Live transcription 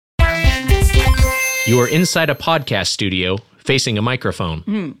You are inside a podcast studio facing a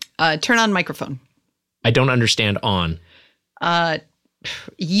microphone. Turn on microphone. I don't understand on.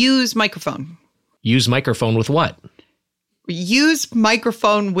 Use microphone. Use microphone with what? Use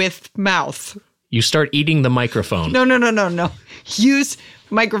microphone with mouth. You start eating the microphone. No. Use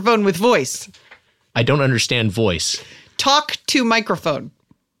microphone with voice. I don't understand voice. Talk to microphone.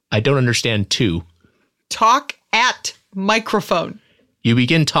 I don't understand to. Talk at microphone. You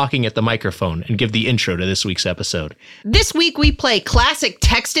begin talking at the microphone and give the intro to this week's episode. This week we play classic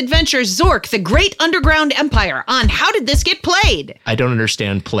text adventure Zork, the Great Underground Empire on How Did This Get Played? I don't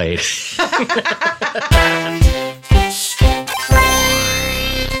understand played.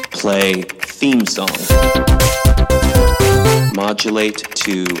 Play theme song. Modulate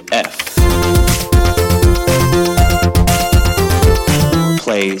to F.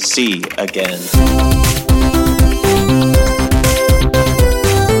 Play C again.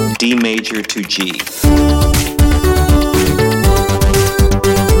 D major to G.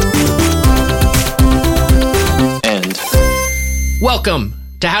 End. Welcome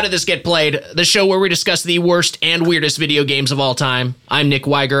to How Did This Get Played, the show where we discuss the worst and weirdest video games of all time. I'm Nick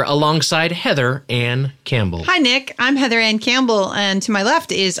Weiger, alongside Heather Ann Campbell. Hi, Nick. I'm Heather Ann Campbell, and to my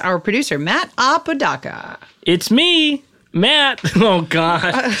left is our producer, Matt Apodaca. It's me, Matt. Oh,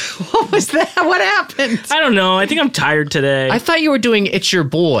 God. What was that? What happened? I don't know. I think I'm tired today. I thought you were doing It's Your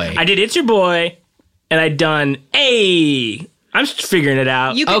Boy. I did It's Your Boy, and I done A. I'm just figuring it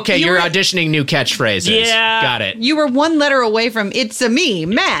out. You're You're auditioning new catchphrases. Yeah. Got it. You were one letter away from It's a Me,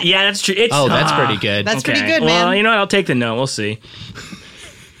 Matt. Yeah, that's true. That's pretty good. That's pretty good, man. Well, you know what? I'll take the note. We'll see.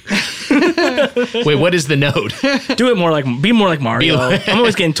 Wait, what is the note? Be more like Mario. I'm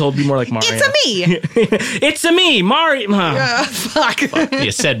always getting told be more like Mario. It's a me. It's a me, Mario. Fuck.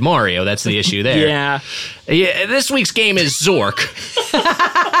 You said Mario. That's the issue there. Yeah. This week's game is Zork.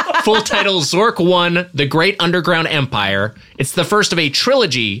 Full title, Zork 1, The Great Underground Empire. It's the first of a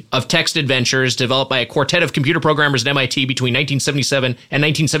trilogy of text adventures developed by a quartet of computer programmers at MIT between 1977 and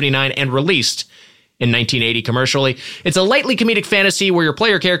 1979 and released in 1980 commercially. It's a lightly comedic fantasy where your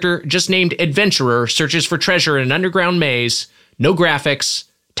player character, just named Adventurer, searches for treasure in an underground maze. No graphics,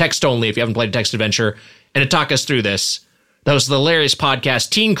 text only if you haven't played a text adventure. And to talk us through this, the host of the hilarious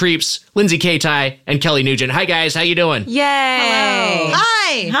podcast Teen Creeps, Lindsay, Katai, and Kelly Nugent. Hi guys, how you doing? Yay! Hello.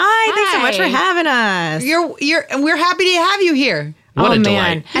 Hi. Thanks so much for having us. We're happy to have you here. What a man.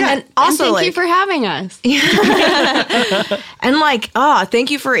 delight. And then also, thank you for having us. And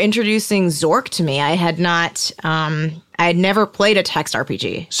thank you for introducing Zork to me. I had not, I had never played a text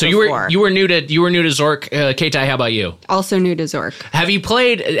RPG. So before. you were new to Zork. Katai, how about you? Also new to Zork. Have you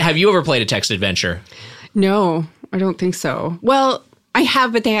ever played a text adventure? No, I don't think so. Well, I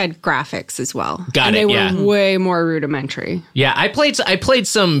have, but they had graphics as well. Got it, And they yeah. were way more rudimentary. Yeah, I played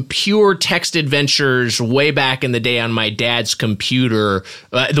some pure text adventures way back in the day on my dad's computer.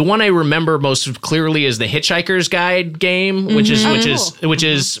 The one I remember most clearly is the Hitchhiker's Guide game, which is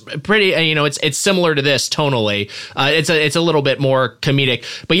pretty. It's similar to this tonally. It's a little bit more comedic,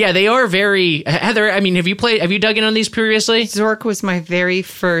 but yeah, they are very. Heather, I mean, have you dug in on these previously? Zork was my very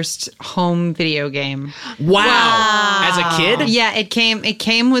first home video game. Wow. As a kid? Yeah, it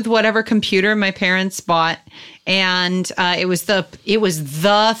came with whatever computer my parents bought, and it was the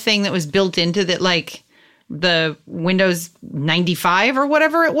thing that was built into the Windows 95 or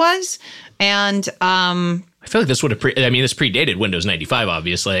whatever it was, and I feel like this would have this predated Windows 95,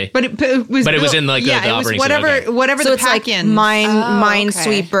 obviously. But it was in the operating whatever system. Okay. whatever So the it's like pack-in.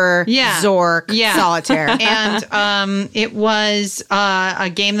 Minesweeper, Zork, Solitaire. And it was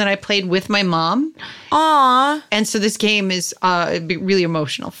a game that I played with my mom. Aww. And so this game is really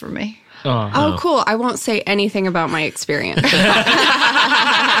emotional for me. Oh, cool. I won't say anything about my experience.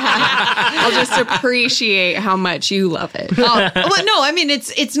 I'll just appreciate how much you love it. Well, no, I mean,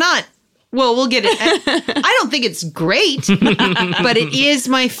 it's not. Well, we'll get it. I don't think it's great, but it is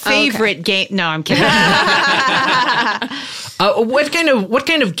my favorite game. No, I'm kidding. What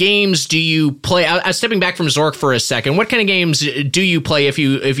kind of games do you play? Stepping back from Zork for a second, what kind of games do you play if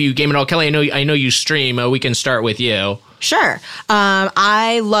you game at all? Kelly, I know you stream. We can start with you. Sure.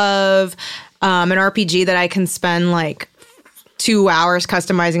 I love an RPG that I can spend 2 hours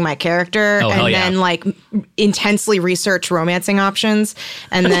customizing my character and then intensely research romancing options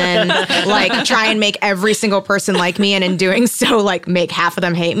and then try and make every single person like me, and in doing so make half of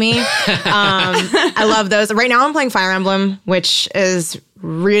them hate me. I love those. Right now I'm playing Fire Emblem, which is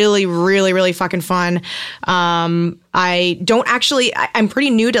really, really, really fucking fun. I'm pretty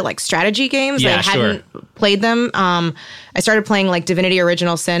new to strategy games. Yeah, I hadn't played them. I started playing Divinity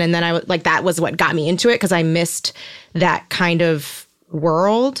Original Sin, and then that was what got me into it because I missed that kind of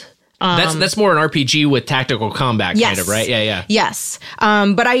world That's more an RPG with tactical combat, Yes. kind of, right? Yeah. Yes.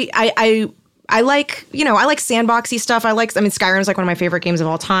 But I like, I like sandboxy stuff. Skyrim's like one of my favorite games of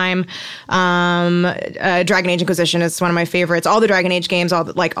all time. Dragon Age Inquisition is one of my favorites. All the Dragon Age games, all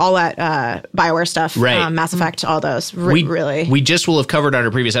that BioWare stuff, right. Mass Effect, all those. Really. We just will have covered on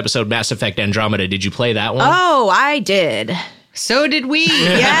our previous episode Mass Effect Andromeda. Did you play that one? Oh, I did. So did we.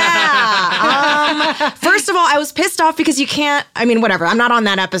 Yeah. First of all, I was pissed off because you can't. I mean, whatever. I'm not on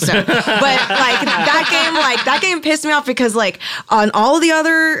that episode, but that game pissed me off because on all of the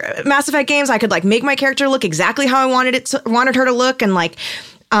other Mass Effect games, I could make my character look exactly how I wanted her to look, and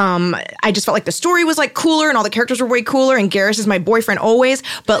I just felt like the story was cooler and all the characters were way cooler, and Garrus is my boyfriend always.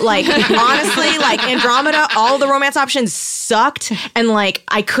 But honestly, Andromeda, all the romance options sucked, and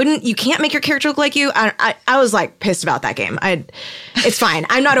you can't make your character look like you. I was pissed about that game. It's fine.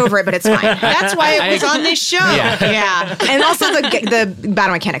 I'm not over it, but it's fine. That's why it was on this show. Yeah. And also the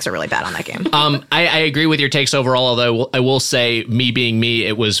battle mechanics are really bad on that game. I agree with your takes overall, although I will say, me being me,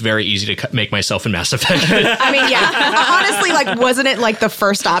 it was very easy to make myself in Mass Effect. I mean, yeah. Honestly, wasn't it the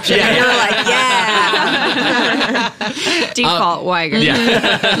first option? Yeah. You were yeah. Default Weiger.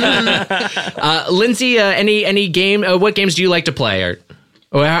 Yeah. Lindsay, any game? What games do you like to play,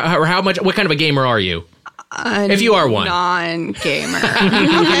 or how much? What kind of a gamer are you? If you are one, non-gamer.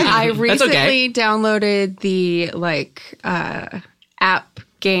 I recently downloaded the app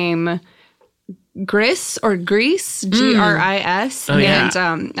game Gris or Grease, Gris,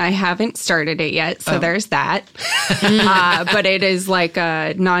 and I haven't started it yet, so there's that. But it is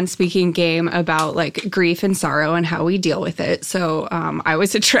a non-speaking game about grief and sorrow and how we deal with it. So I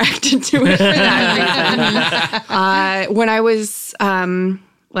was attracted to it for that reason. When I was in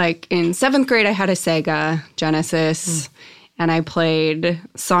 7th grade, I had a Sega Genesis. And I played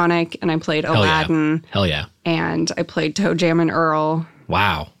Sonic, and I played Aladdin. Hell yeah. And I played Toe Jam and Earl.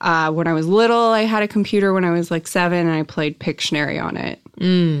 Wow. When I was little, I had a computer when I was 7, and I played Pictionary on it.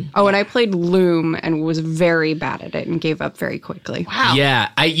 Oh, and I played Loom and was very bad at it and gave up very quickly. Wow. Yeah.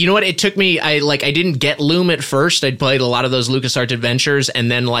 You know what? It took me, I didn't get Loom at first. I'd played a lot of those LucasArts adventures, and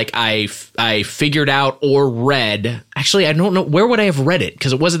then I figured out or read, actually, I don't know, where would I have read it?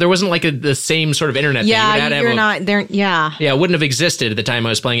 Because there wasn't the same sort of internet thing. You're not there. Yeah. Yeah, it wouldn't have existed at the time I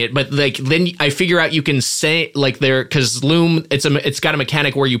was playing it. But then I figure out you can say because Loom, it's got a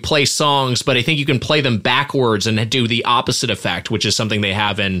mechanic where you play songs, but I think you can play them backwards and do the opposite effect, which is something they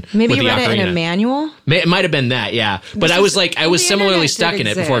have in maybe with you the read ocarina. it in a manual. It might have been that, yeah. But I was similarly stuck in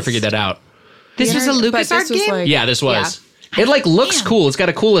it before I figured that out. This was a LucasArts game? Yeah, this was. Yeah. It looks cool. It's got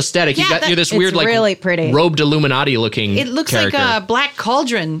a cool aesthetic. You're this weird really pretty robed Illuminati looking. It looks character. like Black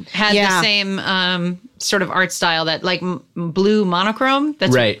Cauldron had the same sort of art style, that blue monochrome.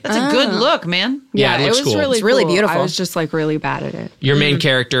 That's right. That's a good look, man. Yeah, it looks was cool. really cool. beautiful. I was just really bad at it. Your main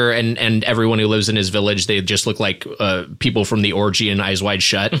character and everyone who lives in his village, they just look like people from the orgy in Eyes Wide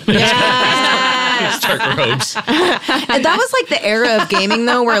Shut. Yeah. Stark robes. And that was the era of gaming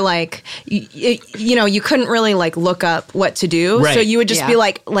though, where you couldn't really look up what to do, right. so you would just be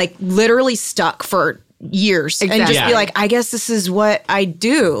literally stuck for years and just be I guess this is what I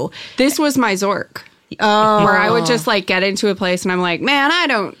do. This was my Zork. Where I would just get into a place and I'm man, I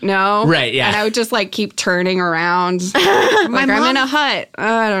don't know. Right, yeah. And I would just keep turning around. I'm in a hut.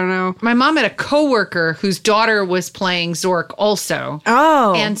 I don't know. My mom had a coworker whose daughter was playing Zork also.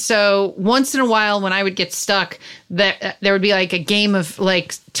 Oh. And so once in a while when I would get stuck, there would be a game of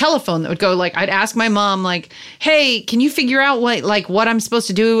telephone that would go I'd ask my mom hey, can you figure out what I'm supposed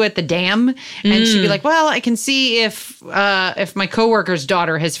to do at the dam? And she'd be well, I can see if my coworker's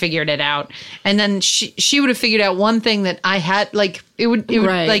daughter has figured it out. And then she would have figured out one thing that I had it would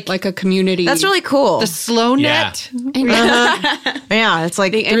like a community. That's really cool. The slow net. Yeah, it's through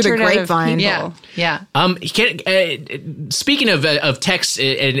the grapevine. Yeah. Speaking of text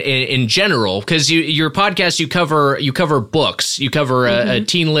in general, because your podcast, you cover books, you cover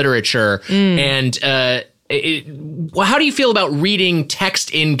teen literature, and how do you feel about reading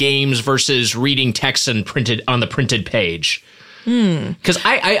text in games versus reading text on the printed page? Because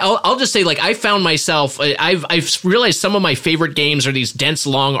I'll just say I found myself I've realized some of my favorite games are these dense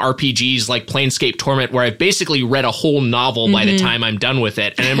long RPGs like Planescape Torment, where I've basically read a whole novel by the time I'm done with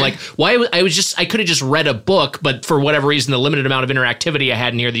it, and I'm I could have just read a book, but for whatever reason the limited amount of interactivity I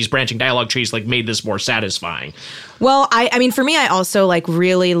had near these branching dialogue trees made this more satisfying. Well, I mean, for me, I also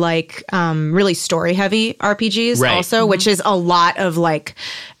really really story heavy RPGs also, which is a lot of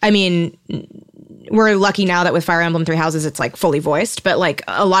we're lucky now that with Fire Emblem Three Houses, it's fully voiced, but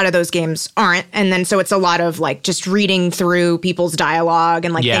a lot of those games aren't. And then so it's a lot of just reading through people's dialogue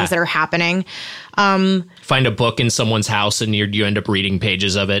and things that are happening. Fire find a book in someone's house and you end up reading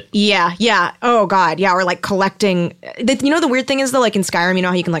pages of it. Yeah. Oh God, yeah. Or like collecting. The weird thing is though, like in Skyrim, you know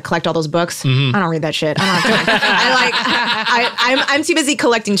how you can like collect all those books. I don't read that shit. I don't have time. I'm too busy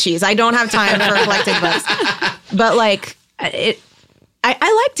collecting cheese. I don't have time for collecting books. But like I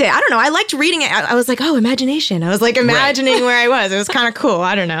liked it. I don't know. I liked reading it. I was like, oh, imagination. I was like imagining where I was. It was kind of cool.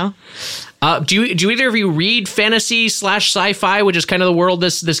 I don't know. Do either of you read fantasy / sci-fi, which is kind of the world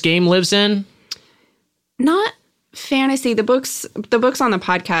this game lives in? Not fantasy. The books on the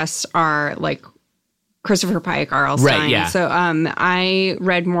podcast are like Christopher Pike, R.L. Stein. Right, yeah. So I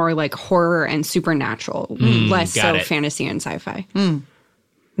read more like horror and supernatural, less so fantasy and sci-fi.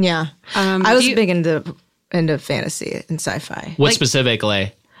 Yeah. I was big into fantasy and sci-fi. What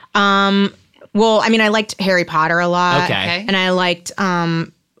specifically? Well, I mean, I liked Harry Potter a lot. Okay. And I liked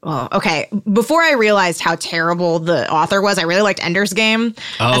before I realized how terrible the author was, I really liked Ender's Game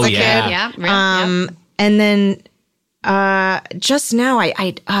as a kid. Yeah. And then just now I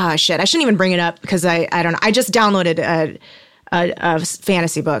shouldn't even bring it up because I don't know. I just downloaded a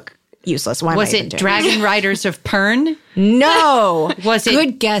fantasy book. Useless. Why was am I it Dragon Riders of Pern? No. Was it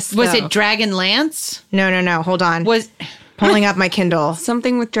good guess? Was though. it Dragon Lance? No. Hold on. Was pulling up my Kindle.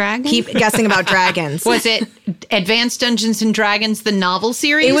 Something with dragons? Keep guessing about dragons. Was it Advanced Dungeons and Dragons, the novel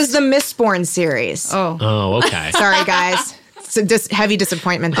series? It was the Mistborn series. Oh, okay. Sorry, guys. It's a heavy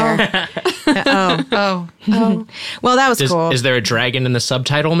disappointment there. Oh. Well, that was cool. Is there a dragon in the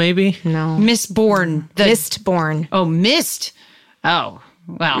subtitle, maybe? No. Mistborn. Mistborn. Oh, Mist. Oh,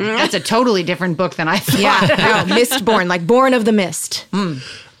 well, that's a totally different book than I thought. Yeah, no, Mistborn, like Born of the Mist.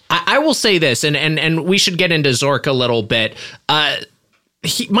 I will say this, and we should get into Zork a little bit.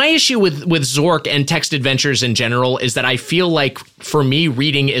 My issue with Zork and text adventures in general is that I feel like for me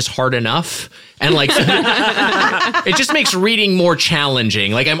reading is hard enough, and like it just makes reading more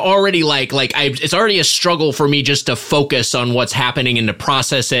challenging. Like I'm already it's already a struggle for me just to focus on what's happening and to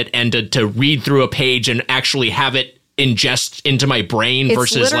process it and to read through a page and actually have it ingest into my brain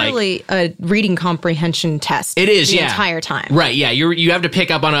versus it's literally a reading comprehension test. It is, the entire time, right? Yeah, you have to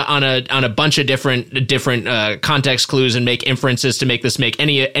pick up on a bunch of different context clues and make inferences to make this make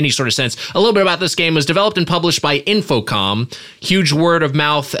any sort of sense. A little bit about this game was developed and published by Infocom. Huge word of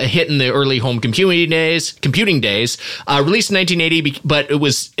mouth hit in the early home computing days. Released in 1980, but it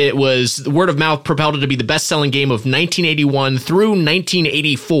was word of mouth propelled it to be the best selling game of 1981 through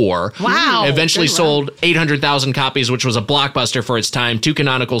 1984. Wow! Eventually sold 800,000 copies, which was a blockbuster for its time, 2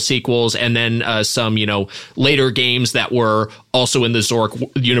 canonical sequels, and then some, later games that were also in the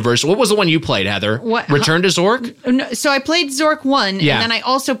Zork universe. What was the one you played, Heather? What? Return to Zork? No, so I played Zork 1, and then I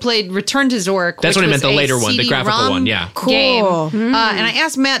also played Return to Zork. That's what I meant, the later one, the graphical one, yeah. Cool. And I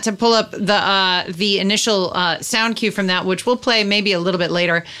asked Matt to pull up the initial sound cue from that, which we'll play maybe a little bit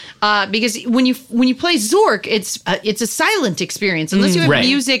later, because when you play Zork, it's a silent experience. Unless you have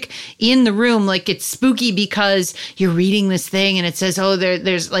music in the room, like it's spooky because you're reading this thing and it says, oh,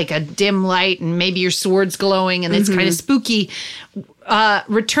 there's like a dim light and maybe your sword's glowing and it's kind of spooky.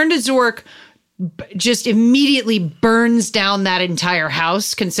 Return to Zork just immediately burns down that entire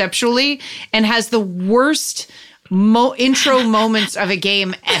house conceptually and has the worst intro moments of a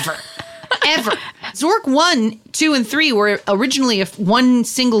game ever. Zork 1, 2, and 3 were originally one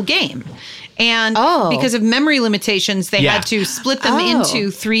single game. And because of memory limitations, they had to split them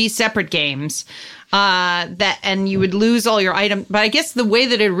into 3 separate games. And you would lose all your items. But I guess the way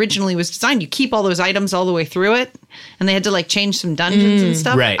that it originally was designed, you keep all those items all the way through it. And they had to like change some dungeons and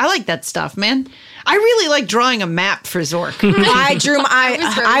stuff. Right. I like that stuff, man. I really like drawing a map for Zork. I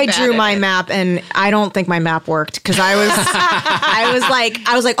drew my map, and I don't think my map worked because I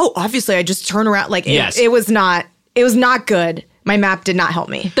was like, oh, obviously I just turn around. Like it was not good. My map did not help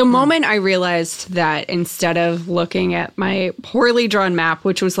me. The moment I realized that instead of looking at my poorly drawn map,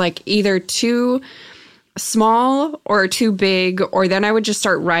 which was like either too small or too big, or then I would just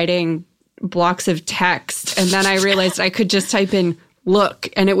start writing blocks of text. And then I realized I could just type in look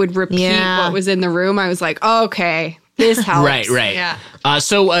and it would repeat what was in the room. I was like, oh, okay, this helps. Right. Yeah.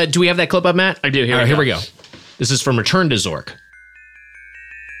 So do we have that clip up, Matt? I do. Here we go. This is from Return to Zork.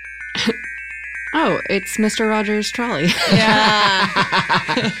 Oh, it's Mr. Rogers' trolley.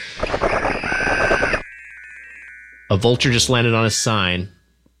 Yeah. A vulture just landed on a sign.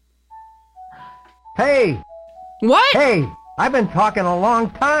 Hey! What? Hey! I've been talking a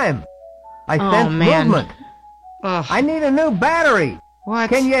long time. I sense movement. Ugh. I need a new battery. What?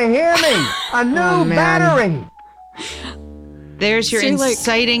 Can you hear me? A new battery. There's your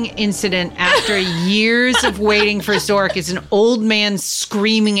inciting incident after years of waiting for Zork. It's an old man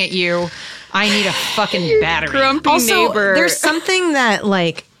screaming at you, I need a fucking battery. Grumpy Also, neighbor. there's something that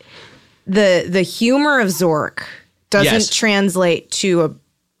like the humor of Zork doesn't translate to a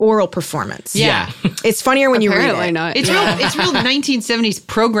oral performance. Yeah. It's funnier when you read Apparently it. not. It's real 1970s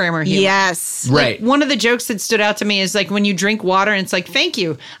programmer humor. Yes. Right. One of the jokes that stood out to me is like when you drink water and it's like, thank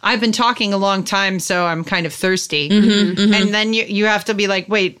you. I've been talking a long time, so I'm kind of thirsty. And then you have to be like,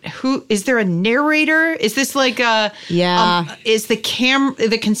 wait, who is there a narrator? Is this like a is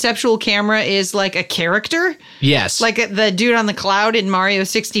the conceptual camera is like a character? Yes. Like the dude on the cloud in Mario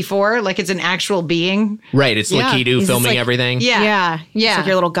 64, like it's an actual being. Right. It's Lakitu filming everything. Yeah. It's like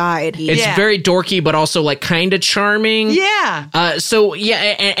your little guide. It's very dorky, but also like kind of charming. Yeah.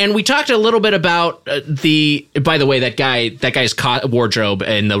 And we talked a little bit about by the way, that guy's wardrobe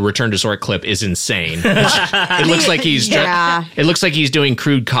in the Return to Zork clip is insane. It looks like he's it looks like he's doing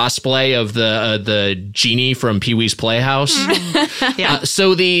crude cosplay of the genie from Pee-wee's Playhouse.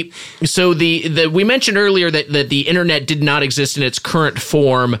 We mentioned earlier that the internet did not exist in its current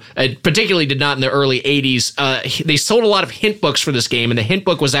form, particularly did not in the early 80s. They sold a lot of hint books for this game, and the hint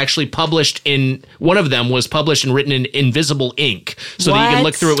book was actually one of them was published and written in invisible ink so that you can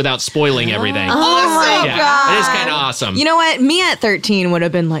look through it without spoiling everything. Oh my God. It is kind of awesome. You know what? Me at 13 would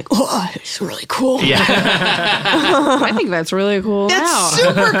have been like, oh, it's really cool. Yeah. I think that's really cool. That's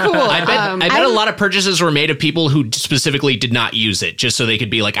super cool. I bet a lot of purchases were made of people who specifically did not use it, just so they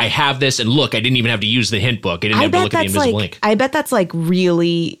could be like, I have this, and look, I didn't even have to use the hint book. I didn't have to look at the invisible ink. I bet that's like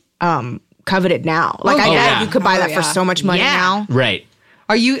really coveted now. Like I bet you could buy that for so much money now. Right.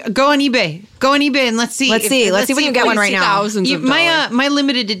 Are you go on eBay? Go on eBay and let's see. Let's see if we can get one right now. My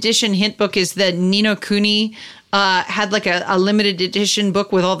limited edition hint book is the Ni no Kuni. Had like a limited edition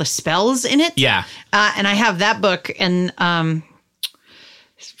book with all the spells in it. Yeah. And I have that book. And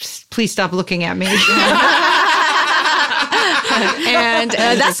please stop looking at me. And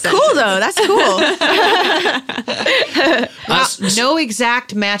that's cool though. That's cool. No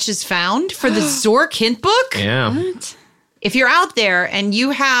exact matches found for the Zork hint book. Yeah. What? If you're out there and you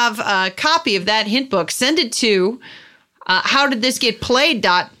have a copy of that hint book, send it to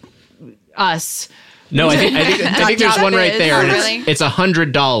howdidthisgetplayed.us. No, I think there's one right there. And really? It's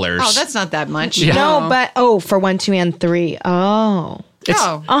 $100. Oh, that's not that much. Yeah. No, but for 1, 2, and 3. Oh. It's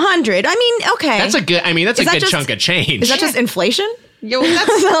 100. I mean, okay. That's a good chunk of change. Is that just inflation? Yo,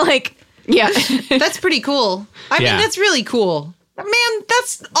 that's like, that's pretty cool. I mean, that's really cool. Man,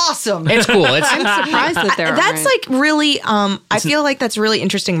 that's awesome. It's cool. I'm surprised that that's like really. I feel like that's really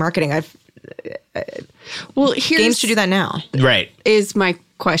interesting marketing. Games should do that now. Right. Is my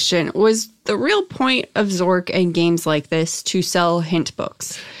question. Was the real point of Zork and games like this to sell hint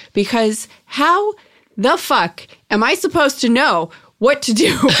books? Because how the fuck am I supposed to know what to do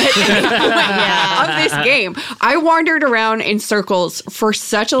at any point of this game? I wandered around in circles for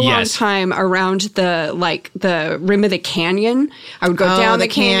such a long time around the rim of the canyon. I would go down the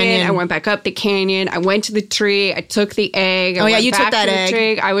canyon. I went back up the canyon. I went to the tree. I took the egg. You took that egg.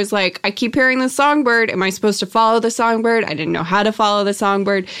 Tree. I was like, I keep hearing the songbird. Am I supposed to follow the songbird? I didn't know how to follow the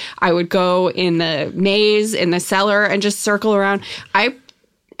songbird. I would go in the maze in the cellar and just circle around. I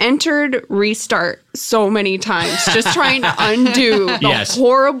entered restart so many times just trying to undo the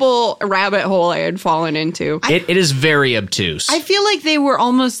horrible rabbit hole I had fallen into. It is very obtuse. I feel like they were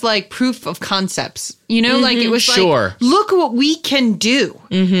almost like proof of concepts. You know, like it was like, look what we can do.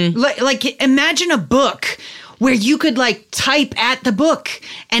 Like imagine a book where you could like type at the book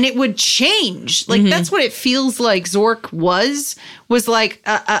and it would change. Like that's what it feels like Zork was like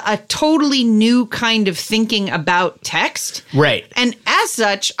a totally new kind of thinking about text. Right. And as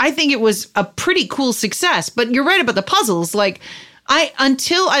such, I think it was a pretty cool success. But you're right about the puzzles. Like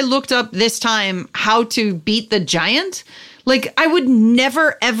until I looked up this time how to beat the giant, like I would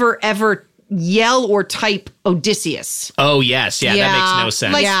never, ever, ever yell or type Odysseus. Oh, yes. Yeah, that makes no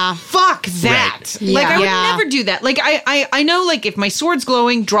sense. Like, fuck that. Right. Like, I would never do that. Like, I know, like, if my sword's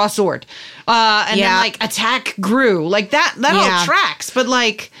glowing, draw sword. And then, like, attack grew. Like, that all tracks. But,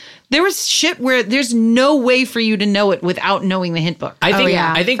 like, there was shit where there's no way for you to know it without knowing the hint book. I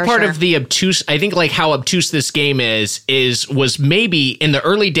think part of the obtuse, I think like how obtuse this game was maybe in the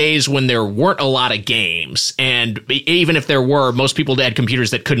early days when there weren't a lot of games, and even if there were, most people had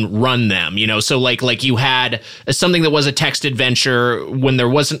computers that couldn't run them, you know. So like you had something that was a text adventure when there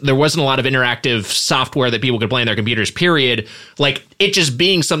wasn't a lot of interactive software that people could play on their computers. Period. Like it just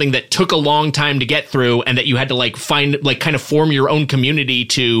being something that took a long time to get through, and that you had to like find like kind of form your own community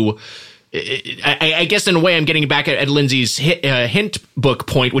to I guess in a way I'm getting back at Lindsay's hint book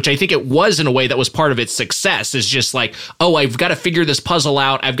point, which I think it was in a way that was part of its success, is just like, oh, I've got to figure this puzzle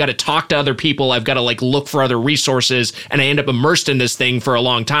out. I've got to talk to other people. I've got to like look for other resources. And I end up immersed in this thing for a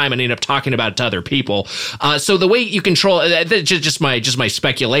long time and end up talking about it to other people. So the way you control just my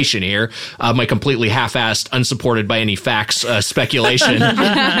speculation here, my completely half-assed, unsupported by any facts speculation.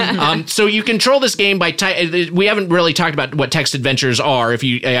 So you control this game by we haven't really talked about what text adventures are.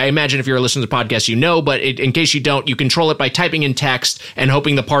 I imagine if you're listening to the podcast, you know, but in case you don't, you control it by typing in text and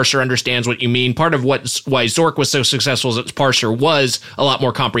hoping the parser understands what you mean. Part of why Zork was so successful is its parser was a lot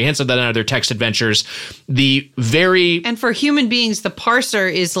more comprehensive than other text adventures. And for human beings, the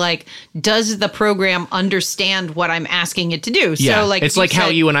parser is like, does the program understand what I'm asking it to do? Yeah, so like it's like how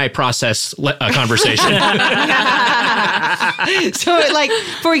you and I process a conversation. So like,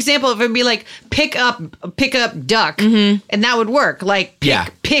 for example, if it'd be like pick up duck, and that would work. Like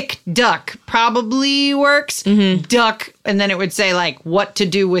pick duck probably works. Duck, and then it would say like what to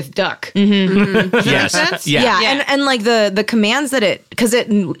do with duck. Does that make sense? Yeah. And like the commands that because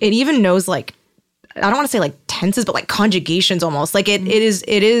it even knows like, I don't want to say like tenses, but like conjugations almost. Like it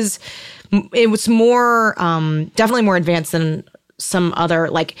was more definitely more advanced than some other,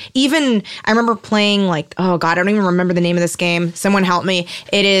 like, even I remember playing like, oh god, I don't even remember the name of this game. Someone help me.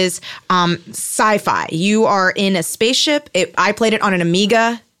 It is sci-fi. You are in a spaceship. I played it on an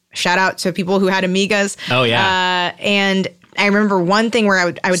Amiga. Shout out to people who had Amigas. Oh yeah. And I remember one thing where I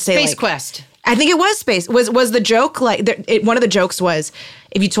would say Space like, Quest. I think it was Space. Was the joke like one of the jokes was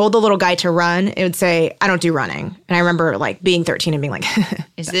if you told the little guy to run, it would say, "I don't do running." And I remember like being 13 and being like,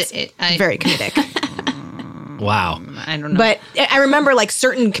 very comedic. Wow. I don't know. But I remember like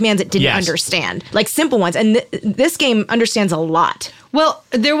certain commands it didn't understand, like simple ones. And this game understands a lot. Well,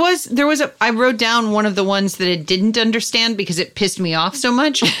 there was I wrote down one of the ones that it didn't understand because it pissed me off so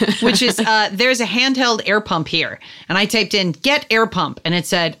much, which is there's a handheld air pump here. And I typed in get air pump and it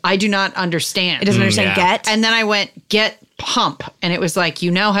said, I do not understand. It doesn't understand get. And then I went get pump and it was like, you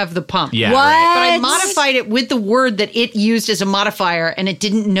now have the pump. Yeah. What? Right. But I modified it with the word that it used as a modifier and it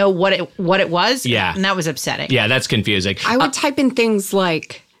didn't know what it was. Yeah. And that was upsetting. Yeah, that's confusing. I would type in things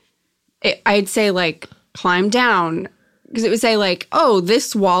like, I'd say like climb down. Because it would say like, oh,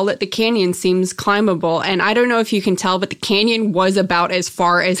 this wall at the canyon seems climbable. And I don't know if you can tell, but the canyon was about as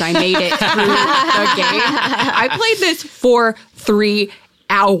far as I made it through the game. I played this for 3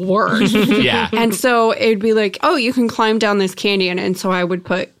 hours. Yeah. And so it would be like, oh, you can climb down this canyon. And so I would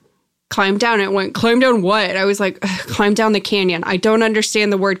put climb down. It went, climb down what? I was like, climb down the canyon. I don't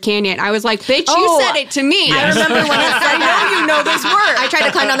understand the word canyon. I was like, bitch, you said it to me. I remember when it said, I know you know this word. I tried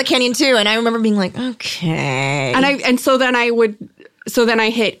to climb down the canyon too, and I remember being like, okay. And so then I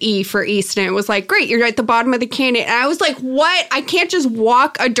hit E for east, and it was like, great, you're at the bottom of the canyon. And I was like, what? I can't just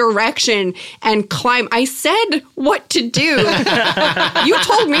walk a direction and climb. I said what to do. You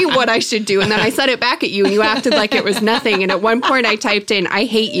told me what I should do, and then I said it back at you, and you acted like it was nothing. And at one point I typed in, I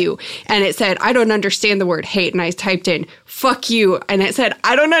hate you. And it said, I don't understand the word hate. And I typed in, fuck you. And it said,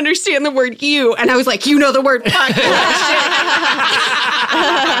 I don't understand the word you. And I was like, you know the word fuck.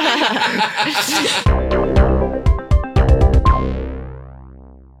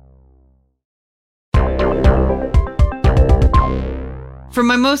 For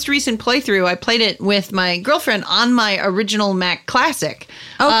my most recent playthrough, I played it with my girlfriend on my original Mac Classic.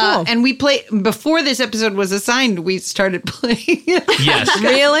 Oh, cool. And we played, before this episode was assigned, we started playing it. Yes.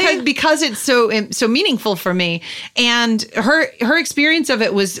 Really? Because it's so meaningful for me. And her experience of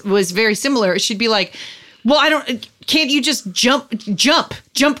it was very similar. She'd be like, well, can't you just jump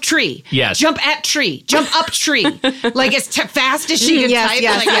tree? Yes. Jump at tree. Jump up tree. Like as fast as she can type.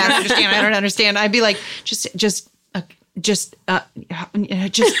 Yes. I don't understand. I'd be like, just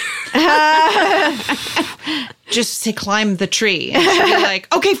say climb the tree. And she'd be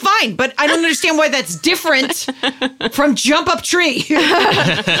like, okay, fine, but I don't understand why that's different from jump up tree.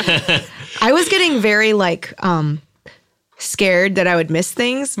 I was getting very like scared that I would miss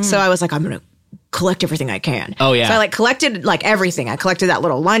things. So I was like, I'm going to collect everything I can. Oh, yeah. So I like collected like everything. I collected that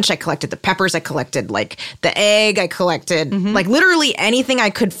little lunch. I collected the peppers. I collected like the egg. I collected like literally anything I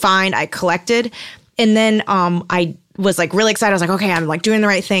could find, I collected. And then I was like really excited. I was like, okay, I'm like doing the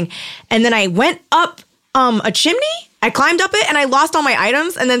right thing. And then I went up a chimney. I climbed up it and I lost all my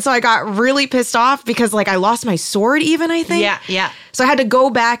items. And then so I got really pissed off because like I lost my sword even, I think. Yeah. So I had to go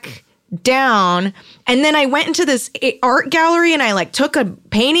back down. And then I went into this art gallery and I like took a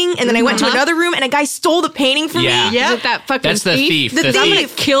painting and then I went to another room and a guy stole the painting from me. Is it that fucking That's the thief. The I'm thief. going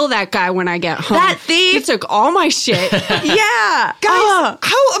to kill that guy when I get home. That thief. He took all my shit. Yeah. Guys,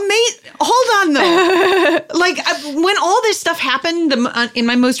 how amazing. Hold on, though. when all this stuff happened in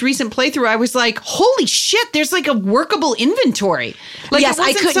my most recent playthrough, I was like, holy shit, there's like a workable inventory. Like, yes, it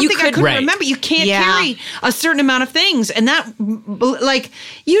wasn't something I couldn't remember. You can't carry a certain amount of things. And that, like,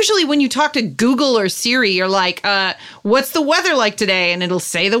 usually when you talk to Google or Siri, you're like, what's the weather like today? And it'll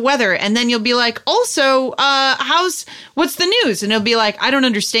say the weather. And then you'll be like, also, what's the news? And it'll be like, I don't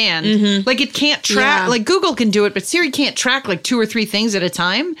understand. Mm-hmm. Like, it can't track, like, Google can do it, but Siri can't track like 2 or 3 things at a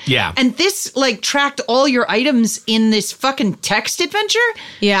time. Yeah. And this, like, tracked all your items in this fucking text adventure.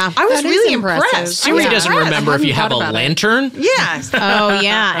 Yeah. I was really impressed. Siri doesn't remember if you have a lantern. Yeah. Oh,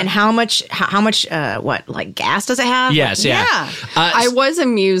 yeah. And how much, like gas does it have? Yes, yeah. I was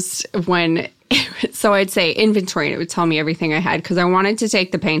amused when... So I'd say inventory, and it would tell me everything I had because I wanted to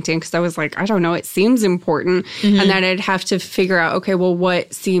take the painting because I was like, I don't know, it seems important. Mm-hmm. And then I'd have to figure out, okay, well,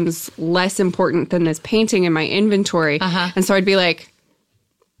 what seems less important than this painting in my inventory? And so I'd be like,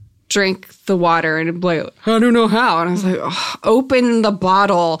 drink the water, and it'd be like, I don't know how. And I was like, open the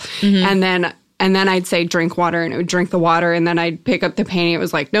bottle. Mm-hmm. And then I'd say drink water, and it would drink the water. And then I'd pick up the painting. It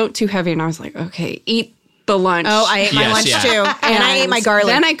was like, no, too heavy. And I was like, okay, eat the lunch. Oh, I ate my lunch too. And I ate my garlic.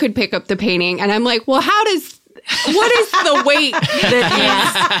 Then I could pick up the painting. And I'm like, well, what is the weight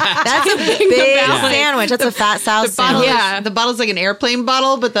that's a big sandwich. That's a fat South sandwich. The bottle's like an airplane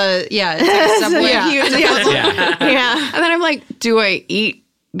bottle, but it's like a Subway. And then I'm like, do I eat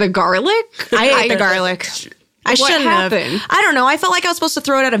the garlic? I ate the garlic. I shouldn't have. I don't know. I felt like I was supposed to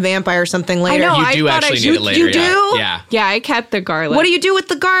throw it at a vampire or something later. I know. You do actually need it later. You do? Yeah. Yeah, I kept the garlic. What do you do with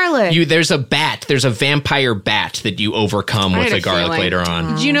the garlic? There's a bat. There's a vampire bat that you overcome with the garlic later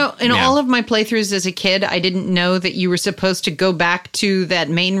on. Did you know, in all of my playthroughs as a kid, I didn't know that you were supposed to go back to that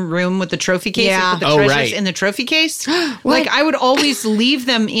main room with the trophy case and put the treasures in the trophy case. Like, I would always leave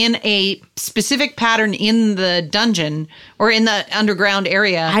them in a specific pattern in the dungeon or in the underground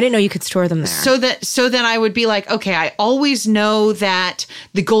area. I didn't know you could store them there. So then I would be like, okay, I always know that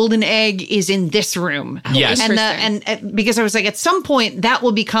the golden egg is in this room. Yes. And because I was like, at some point that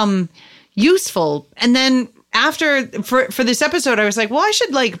will become useful. And then after for this episode, I was like, well, I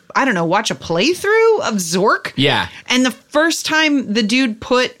should watch a playthrough of Zork. Yeah. And the first time the dude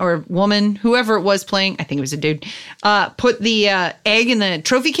or woman, whoever it was playing, I think it was a dude, put the egg in the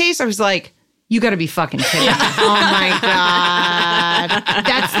trophy case, I was like, you got to be fucking kidding me. Oh my God.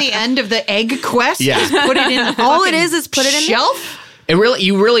 That's the end of the egg quest? Yeah. Just put it in the all it is put it in shelf?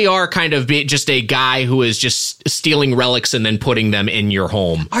 You really are kind of just a guy who is just stealing relics and then putting them in your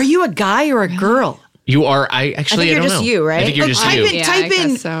home. Are you a guy or a girl? You are. I think you're don't just know. you, right? I think you're just you. Type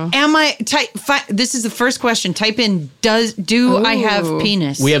in. This is the first question. Type in. Do I have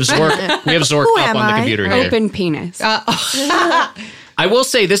penis? We have Zork. We have Zork up on the computer here. Open penis. I will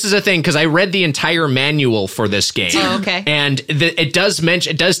say this is a thing because I read the entire manual for this game. Oh, okay. And it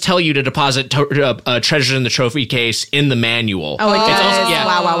does tell you to deposit treasures in the trophy case in the manual. Oh, it does. Also,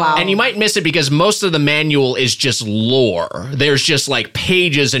 Wow. And you might miss it because most of the manual is just lore. There's just like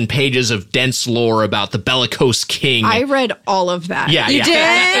pages and pages of dense lore about the bellicose king. I read all of that. Yeah, you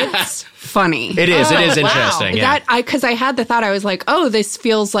did? It's funny. It is. It is interesting. Yeah. Because I had the thought, I was like, oh, this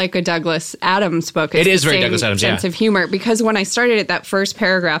feels like a Douglas Adams book. It is very Douglas Adams, sense of humor. Because when I started it, that first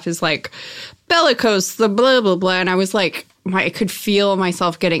paragraph is like, bellicose, the blah, blah, blah. And I was like, I could feel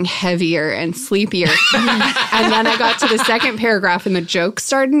myself getting heavier and sleepier. And then I got to the second paragraph and the joke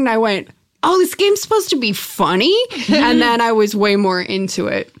started and I went, oh, this game's supposed to be funny? And then I was way more into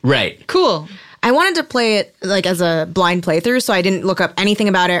it. Right. Cool. I wanted to play it like as a blind playthrough, so I didn't look up anything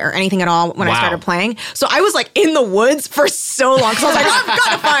about it or anything at all when I started playing. So I was like in the woods for so long because I was like, I've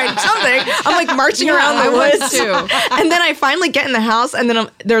got to find something. I'm like marching around the woods too. And then I finally get in the house, and then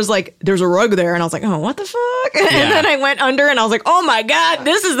there's a rug there, and I was like, oh, what the fuck? And then I went under, and I was like, oh my God,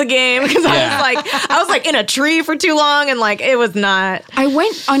 this is the game because I was like in a tree for too long, and like it was not. I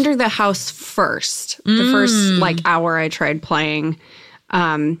went under the house first. The first like hour I tried playing.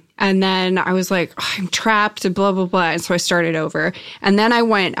 And then I was like, oh, I'm trapped and blah, blah, blah. And so I started over. And then I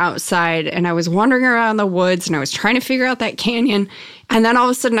went outside and I was wandering around the woods and I was trying to figure out that canyon. And then all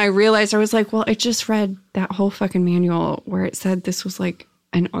of a sudden I realized, I was like, well, I just read that whole fucking manual where it said this was like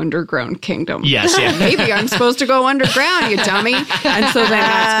an underground kingdom. Yes, yeah. Maybe I'm supposed to go underground, you dummy. And so then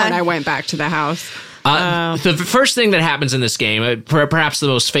that's when I went back to the house. The first thing that happens in this game, perhaps the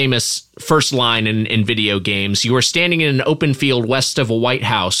most famous first line in video games, you are standing in an open field west of a White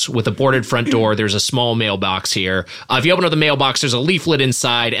House with a boarded front door. There's a small mailbox here. If you open up the mailbox, there's a leaflet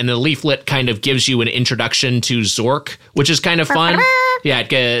inside, and the leaflet kind of gives you an introduction to Zork, which is kind of fun. Yeah,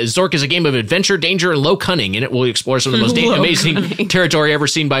 Zork is a game of adventure, danger, and low cunning. In it, we'll explore some of the most amazing territory ever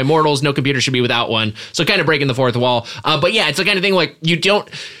seen by mortals. No computer should be without one. So kind of breaking the fourth wall. But yeah, it's the kind of thing like you don't...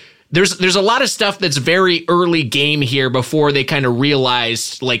 there's a lot of stuff that's very early game here before they kind of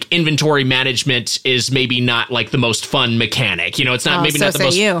realized like inventory management is maybe not like the most fun mechanic. You know, it's not maybe not the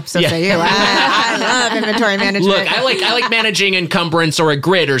most. So say you. I love inventory management. Look, I like managing encumbrance or a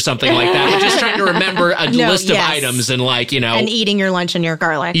grid or something like that. I'm just trying to remember a list of items and like, you know, and eating your lunch and your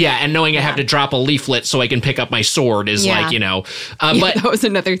garlic. Yeah, and knowing I have to drop a leaflet so I can pick up my sword is like, you know. But that was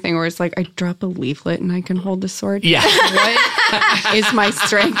another thing where it's like I drop a leaflet and I can hold the sword. Yeah, what is my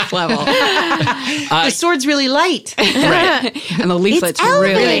strength level? The sword's really light, right? And the leaflet's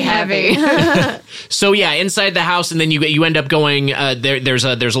really heavy. So yeah, inside the house, and then you end up going. There's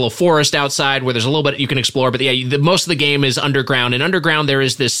a little forest outside where there's a little bit you can explore. But yeah, most of the game is underground, and underground there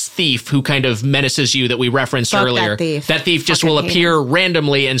is this thief who kind of menaces you that we referenced earlier. That thief just will appear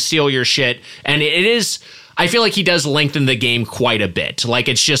randomly and steal your shit, and it is. I feel like he does lengthen the game quite a bit. Like,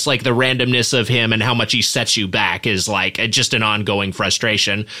 it's just like the randomness of him and how much he sets you back is like just an ongoing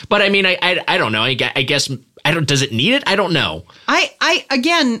frustration. But I mean, I don't know. I guess does it need it? I don't know. I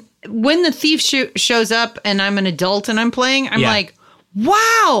again, when the thief shows up and I'm an adult and I'm playing, I'm like,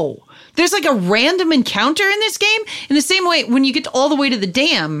 wow. There's like a random encounter in this game. In the same way, when you get all the way to the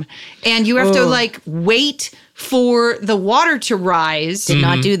dam and you have to like wait for the water to rise. Did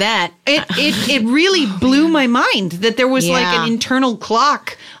not do that. It really blew my mind that there was like an internal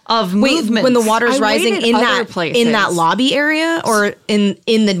clock of movement when the water's rising in that lobby area or in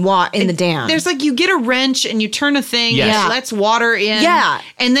the dam. There's like you get a wrench and you turn a thing and it lets water in. Yeah.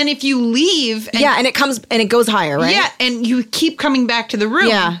 And then if you leave and it comes and it goes higher, right? Yeah, and you keep coming back to the room.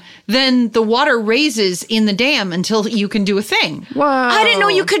 Yeah. Then the water raises in the dam until you can do a thing. Whoa. I didn't know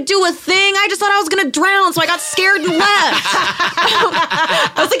you could do a thing. I just thought I was going to drown, so I got scared and left.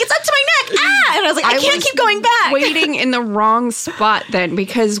 I was like, it's up to my neck. Ah! And I was like, I can't keep going back. Waiting in the wrong spot then,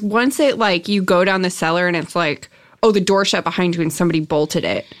 because once it like you go down the cellar and it's like, oh, the door shut behind you and somebody bolted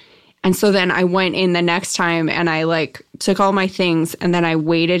it. And so then I went in the next time and I like took all my things and then I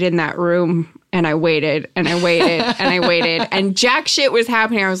waited in that room. And I waited, and I waited, and I waited, and jack shit was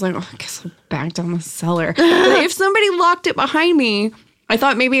happening. I was like, oh, I guess I'll back down the cellar. But if somebody locked it behind me, I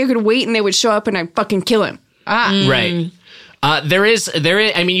thought maybe I could wait and they would show up and I'd fucking kill him. Right. There is. I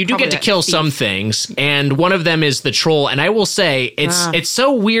mean, you do get to kill some things, and one of them is the troll. And I will say, it's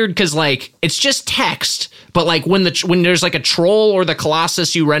so weird because like it's just text, but like when there's like a troll or the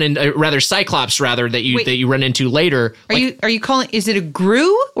Colossus you run in, Cyclops that you run into later. Are you calling? Is it a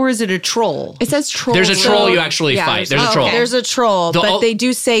Gru or is it a troll? It says troll. There's a troll you actually fight. There's a troll. Okay. There's a troll, but they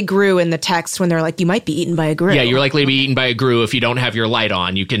do say Gru in the text when they're like, you might be eaten by a Gru. Yeah, you're likely to be eaten by a Gru if you don't have your light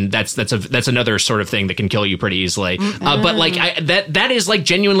on. You can. That's another sort of thing that can kill you pretty easily. But like that is like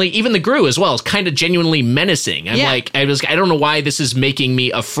genuinely, even the Gru as well is kind of genuinely menacing. I'm like, I don't know why this is making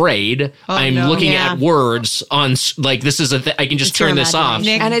me afraid. I'm looking at words on like this is I can just turn this off.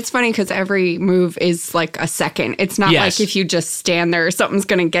 And it's funny because every move is like a second. It's not like if you just stand there, something's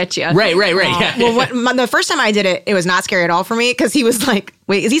going to get you. Right. Yeah. Well, the first time I did it, it was not scary at all for me because he was like,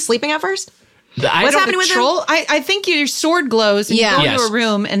 wait, is he sleeping at first? What's happening with troll? I think your sword glows and you go into a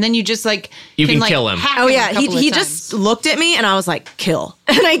room and then you just like you can kill him. Oh yeah, he just looked at me and I was like, kill.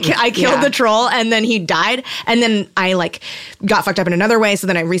 And I killed the troll and then he died and then I like got fucked up in another way, so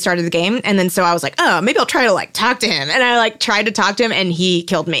then I restarted the game and then so I was like, oh, maybe I'll try to like talk to him, and I like tried to talk to him and he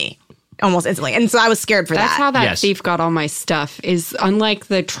killed me almost instantly, and so I was scared for that. That's how that thief got all my stuff, is unlike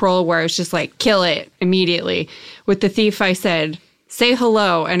the troll where I was just like, kill it immediately. With the thief I said, say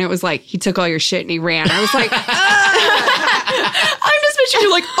hello, and it was like, he took all your shit and he ran. I was like, I'm just picturing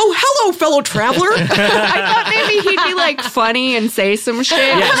you like, oh, hello, fellow traveler. I thought maybe he'd be like funny and say some shit.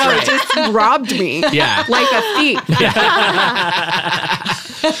 Yes, no, right. It just robbed me. Yeah. Like a thief.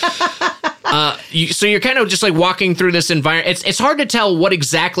 So you're kind of just like walking through this environment. It's hard to tell what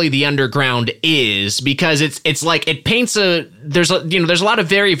exactly the underground is because it's like it paints there's a lot of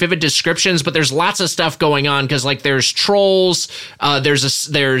very vivid descriptions, but there's lots of stuff going on because like there's trolls,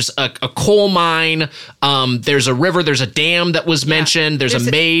 there's a coal mine, there's a river, there's a dam that was mentioned, there's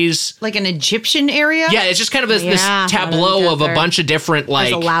a maze, like an Egyptian area. Yeah, it's just kind of this tableau of a bunch of different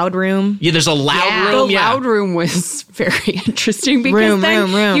like. There's a loud room. Yeah, there's a loud room. The loud room was very interesting because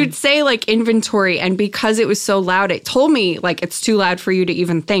then you'd say like inventory, and because it was so loud, it told me like it's too loud for you to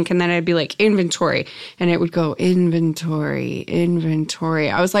even think, and then I'd be like inventory, and it would go inventory.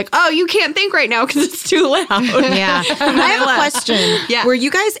 I was like, oh, you can't think right now because it's too loud. Yeah. I have a question. Yeah. Were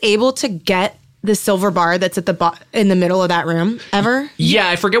you guys able to get the silver bar that's at in the middle of that room ever? Yeah,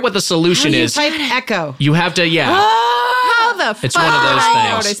 I forget what the solution is. Type echo. You have to, How the It's one of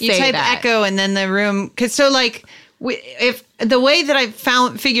those things. You type echo and then the room, because so like if the way that I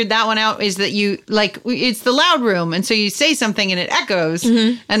figured that one out is that you like it's the loud room, and so you say something and it echoes.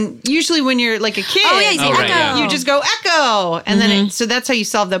 And usually when you're like a kid, you say echo. You just go echo, and then so that's how you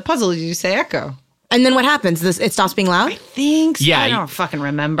solve that puzzle. You say echo. And then what happens? It stops being loud? Thanks. Yeah, I don't fucking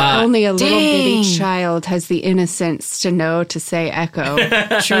remember. Only a little bitty child has the innocence to know to say echo.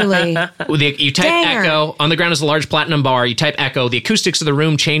 Truly. You type echo. On the ground is a large platinum bar. You type echo. The acoustics of the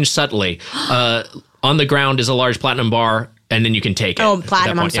room change subtly. On the ground is a large platinum bar, and then you can take it. Oh,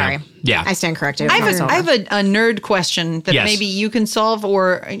 platinum. I'm sorry. Yeah. I stand corrected. I have a nerd question that maybe you can solve,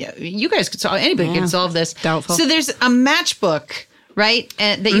 or you guys could solve. Anybody can solve this. Doubtful. So there's a matchbook, right?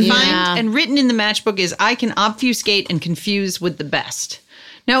 That you find, and written in the matchbook is, I can obfuscate and confuse with the best.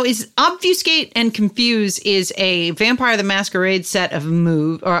 Now, is obfuscate and confuse is a Vampire the Masquerade set of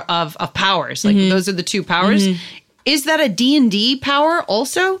of powers. Like those are the two powers. Is that a D&D power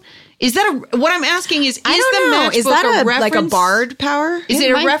also? Is that what I'm asking is I don't know. Matchbook Is that a reference? like a bard power? Is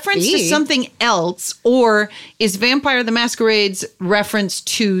it a might reference to be. something else, or is Vampire the Masquerade's reference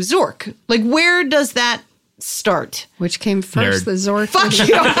to Zork? Like, where does that start? Which came first, Nerd. the Zork? Fuck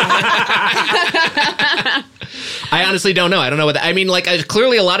you. I honestly don't know. I don't know what I mean. Like,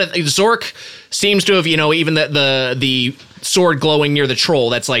 clearly a lot of Zork seems to have, even the sword glowing near the troll.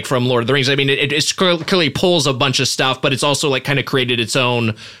 That's like from Lord of the Rings. I mean, it clearly pulls a bunch of stuff, but it's also like kind of created its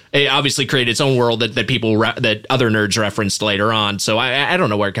own. It obviously created its own world that people that other nerds referenced later on. So I don't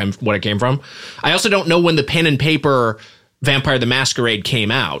know what it came from. I also don't know when the pen and paper Vampire the Masquerade came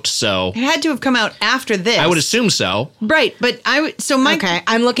out. So It had to have come out after this. I would assume so. Right, but Okay,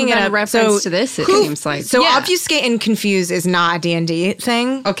 I'm looking at a a reference to this, it seems like. So Yeah. obfuscate and confuse is not a D&D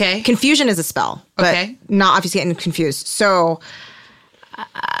thing. Okay. Confusion is a spell, but Okay. not obfuscate and confuse. So,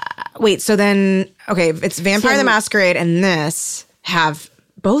 wait, so then, okay, it's Vampire the Masquerade and this have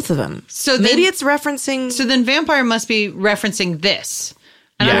both of them. So then- maybe it's referencing... So then Vampire must be referencing this.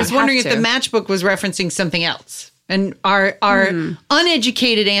 And Yeah. I was wondering if Have the to. matchbook was referencing something else. And our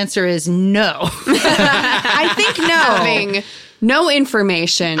uneducated answer is no. I think no. Having no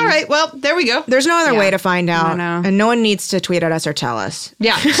information. All right, well, there we go. There's no other way to find I out. don't know. And no one needs to tweet at us or tell us.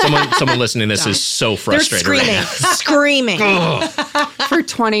 Yeah. Someone listening to this is so They're frustrated. right screaming. now. Screaming. For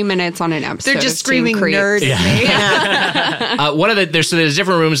 20 minutes on an episode. They're just of Team screaming Creep. nerd. One of there's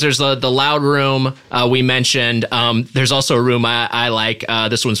different rooms. There's the loud room we mentioned. There's also a room I like.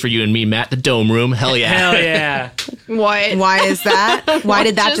 This one's for you and me, Matt. The dome room. Hell yeah. Hell yeah. What? Why is that? Why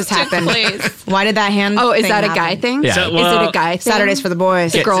did that just took happen? place? Why did that hand Oh, is thing that a happen? guy thing? Yeah. So, Is well, it a guy thing? Saturdays for the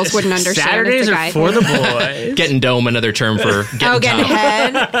boys. The girls wouldn't understand. Saturdays it's a are guy for thing. the boys. Getting dome, another term for getting Getting tongue.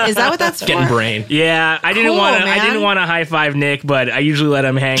 head. Is that what that's Getting for? brain. Yeah, I didn't Cool, want to. man. I didn't want to high five Nick, but I usually let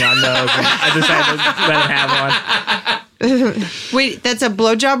him hang on those. And I decided to let him have one. Wait, that's a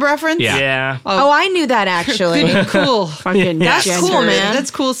blowjob reference? Yeah. Yeah. Oh, I knew that actually. Cool. Fucking That's gender. cool, man. That's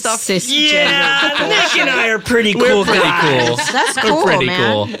cool stuff. Yeah, Nick and I are pretty cool We're pretty guys. cool. That's We're cool, pretty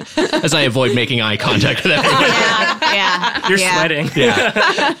man. cool. As I avoid making eye contact with everyone. Yeah. You're Yeah. sweating.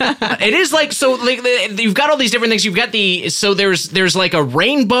 Yeah. It is like, so like you've got all these different things. You've got there's like a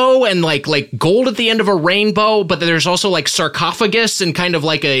rainbow and like gold at the end of a rainbow, but there's also like sarcophagus and kind of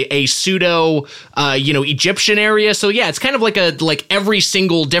like a pseudo Egyptian area. So yeah, it's kind of like every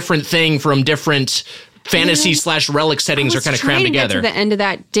single different thing from different fantasy / relic settings are kind of crammed To get together. to the end of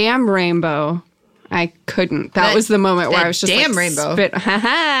that damn rainbow. I couldn't. That was the moment where that I was just damn like, rainbow. Spit.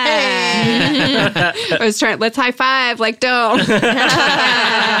 I was trying. Let's high five. Like don't.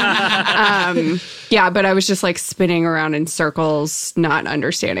 Yeah, but I was just like spinning around in circles, not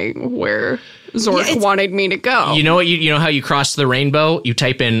understanding where Zork wanted me to go. You know what? You know how you cross the rainbow? You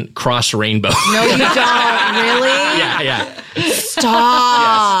type in cross rainbow. No, you don't. Really? Yeah.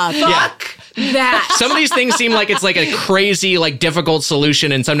 Stop. Fuck. that. Some of these things seem like it's like a crazy, like difficult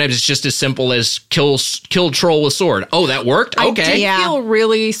solution, and sometimes it's just as simple as kill troll with sword. Oh, that worked? Okay. I did feel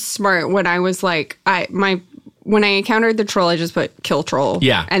really smart when I was like, when I encountered the troll, I just put kill troll.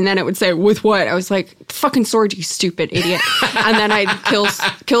 Yeah. And then it would say, with what? I was like, fucking sword, you stupid idiot. And then I'd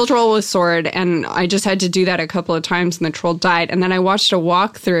kill troll with sword, and I just had to do that a couple of times, and the troll died. And then I watched a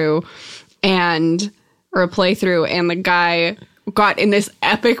walkthrough or a playthrough, and the guy got in this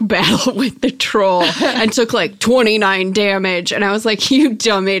epic battle with the troll and took like 29 damage. And I was like, you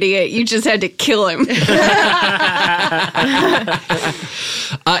dumb idiot. You just had to kill him.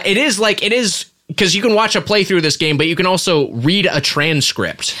 It is because you can watch a playthrough of this game, but you can also read a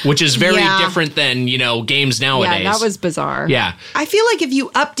transcript, which is very different than, games nowadays. Yeah, that was bizarre. Yeah. I feel like if you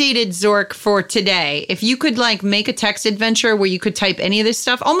updated Zork for today, if you could make a text adventure where you could type any of this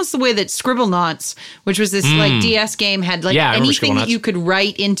stuff, almost the way that Scribblenauts, which was this DS game, had anything that you could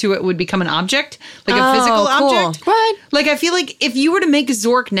write into it would become an object, a physical object. What? I feel like if you were to make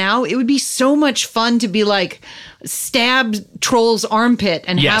Zork now, it would be so much fun to be stab Troll's armpit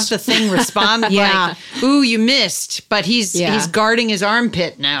and have the thing respond ooh, you missed, but he's guarding his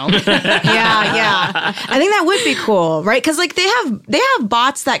armpit now. Yeah. I think that would be cool, right? Because they have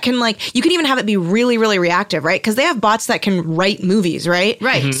bots that can you can even have it be really, really reactive, right? Because they have bots that can write movies, right?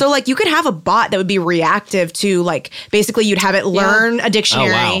 Right. Mm-hmm. So you could have a bot that would be reactive to basically you'd have it learn a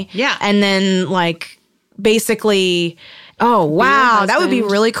dictionary. Oh, wow. Yeah. And then basically... Oh, wow. That would be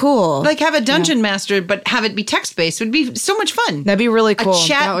really cool. Have a dungeon master, but have it be text-based would be so much fun. That'd be really cool. A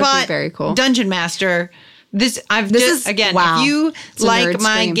chatbot very cool. dungeon master. If you like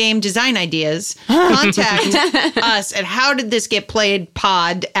my game design ideas, contact us at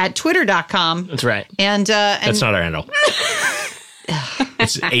howdidthisgetplayedpod@twitter.com. That's right. And that's not our handle.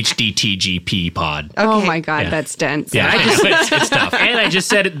 It's HDTGP pod. Okay. Oh my God, that's dense. Yeah, it's tough. And I just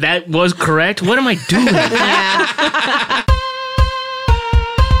said that was correct. What am I doing?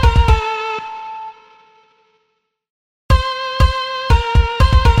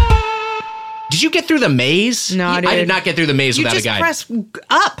 Did you get through the maze? No, I did not get through the maze you without a just guide. press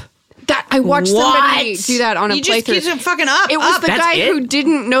up. That I watched somebody do that on a You just playthrough. keep fucking up. It was the That's guy it? who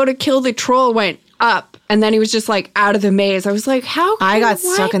didn't know to kill the troll went up, and then he was just out of the maze. I was like, how? I got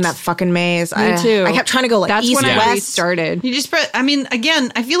stuck in that fucking maze. Me too. I kept trying to go That's east, when I west. restarted. You just press. I mean,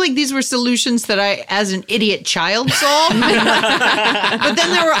 again, I feel like these were solutions that I, as an idiot child, solved. But then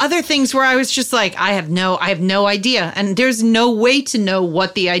there were other things where I was just I have no idea, and there's no way to know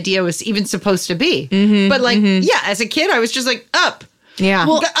what the idea was even supposed to be. Mm-hmm, but as a kid, I was just up. Yeah.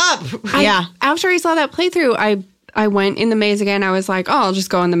 Well, up. After I saw that playthrough, I went in the maze again. I was like, oh, I'll just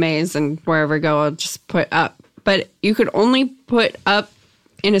go in the maze, and wherever I go, I'll just put up. But you could only put up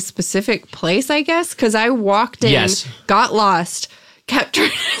in a specific place, I guess, because I walked in, got lost, kept trying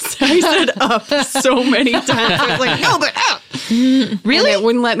to say I said up so many times. I was like, no, but up. Really? And it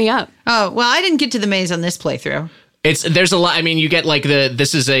wouldn't let me up. Oh, well, I didn't get to the maze on this playthrough. There's a lot. I mean, you get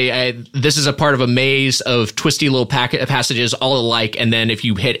this is a part of a maze of twisty little passages all alike, and then if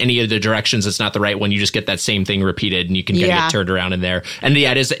you hit any of the directions that's not the right one, you just get that same thing repeated, and you can get turned around in there. And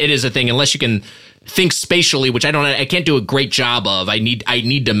it is a thing unless you can think spatially, which I can't do a great job of. I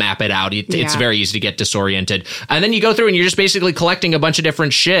need to map it out. It's very easy to get disoriented. And then you go through and you're just basically collecting a bunch of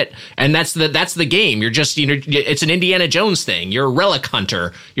different shit, and that's the game. You're just it's an Indiana Jones thing. You're a relic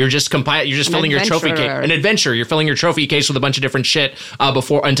hunter. You're just filling your trophy case. An adventure. You're filling your trophy case with a bunch of different shit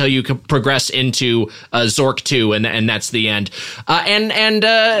until you can progress into Zork 2, and that's the end.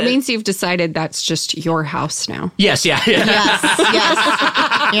 It means you've decided that's just your house now. Yes, yeah. Yes.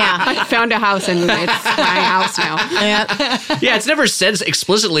 Yeah. I found a house and it's my house now. Yeah, it's never said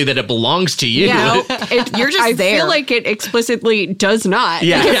explicitly that it belongs to you. Yeah, You're just I there. feel like it explicitly does not.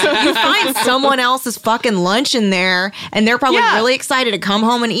 Yeah. You find someone else's fucking lunch in there, and they're probably really excited to come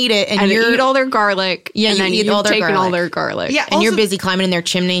home and eat it, and you're eat all their garlic. Yeah, and you then eat you've all their taken garlic. all their garlic. Yeah, and you're also, busy climbing in their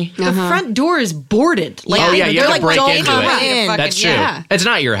chimney. The front door is boarded. You have to break don't into come it. in. That's true. Yeah. It's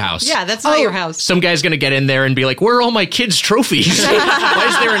not your house. Yeah, that's not your house. Some guy's going to get in there and be like, where are all my kids' trophies? Why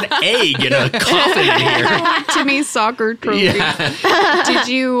is there an egg in a coffin in here? Timmy's soccer trophy.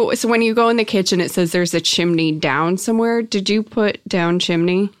 Yeah. So when you go in the kitchen, it says there's a chimney down somewhere. Did you put down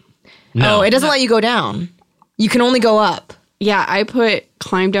chimney? No. Oh, it doesn't let you go down. You can only go up. Yeah, I put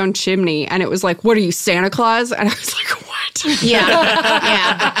climb down chimney, and it was like, what are you, Santa Claus? And I was like, what?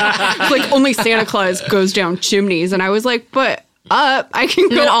 Yeah. It's like, only Santa Claus goes down chimneys. And I was like, but up, I can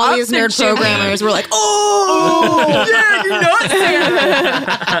go And all up these the nerd chimney. programmers were like, oh, yeah, you're not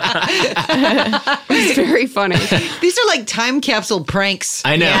Santa. It's very funny. These are like time capsule pranks.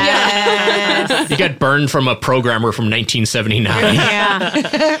 I know. Yes. You got burned from a programmer from 1979.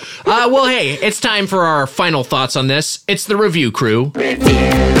 Yeah. Well, hey, it's time for our final thoughts on this. It's the review crew.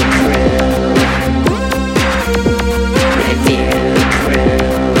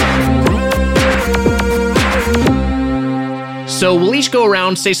 So we'll each go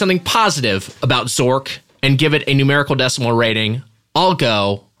around, say something positive about Zork, and give it a numerical decimal rating. I'll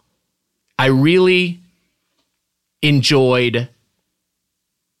go. I really enjoyed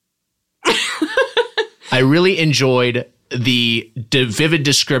the vivid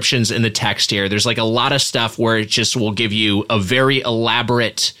descriptions in the text here. There's like a lot of stuff where it just will give you a very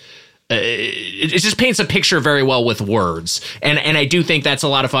elaborate it just paints a picture very well with words. And I do think that's a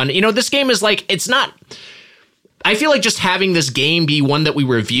lot of fun. This game is like, it's not... I feel like just having this game be one that we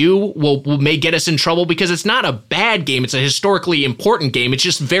review may get us in trouble because it's not a bad game. It's a historically important game. It's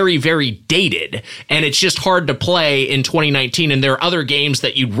just very, very dated. And it's just hard to play in 2019. And there are other games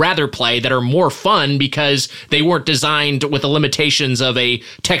that you'd rather play that are more fun because they weren't designed with the limitations of a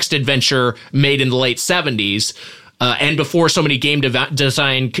text adventure made in the late 70s. And before so many game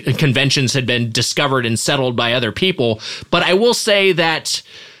design conventions had been discovered and settled by other people. But I will say that...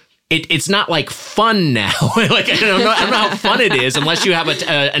 It's not like fun now. Like I don't know how fun it is unless you have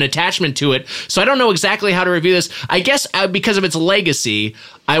an attachment to it. So I don't know exactly how to review this. I guess because of its legacy,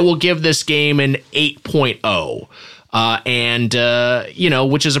 I will give this game an 8.0.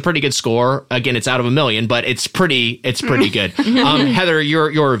 Which is a pretty good score. Again, it's out of 1 million, but it's pretty good. Heather,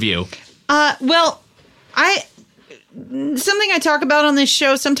 your review. Something I talk about on this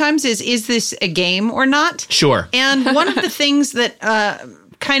show sometimes is this a game or not? Sure. And one of the things that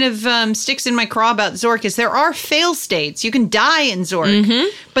kind of sticks in my craw about Zork is there are fail states. You can die in Zork,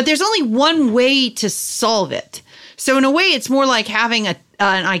 but there's only one way to solve it. So in a way, it's more like having an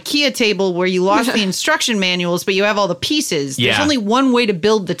IKEA table where you lost the instruction manuals, but you have all the pieces. Yeah. There's only one way to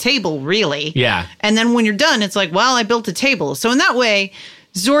build the table, really. Yeah. And then when you're done, it's like, well, I built a table. So in that way,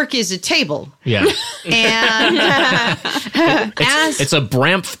 Zork is a table. Yeah. And it's a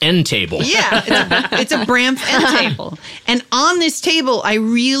Brampf end table. Yeah, it's a Brampf end table. And on this table, I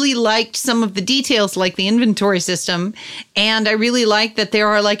really liked some of the details, like the inventory system. And I really liked that there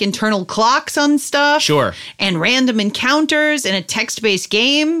are like internal clocks on stuff. Sure. And random encounters in a text-based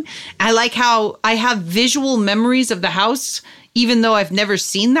game. I like how I have visual memories of the house, even though I've never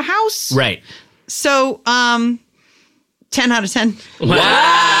seen the house. Right. So, 10 out of 10. Wow.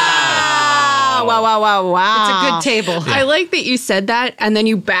 Wow. It's a good table. I like that you said that and then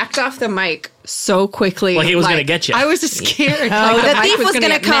you backed off the mic so quickly. Like he was going to get you. I was scared. The thief was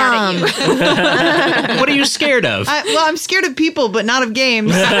going to come. What are you scared of? I'm scared of people, but not of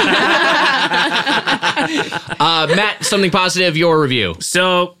games. Matt, something positive, your review.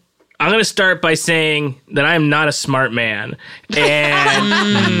 So I'm going to start by saying that I am not a smart man.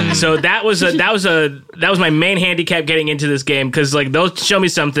 And so that was my main handicap getting into this game, because like they'll show me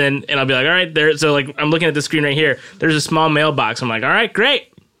something and I'll be like, all right, there. So like I'm looking at the screen right here. There's a small mailbox. I'm like, all right,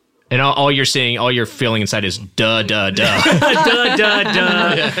 great. And all you're feeling inside is duh, duh, duh. Duh, duh,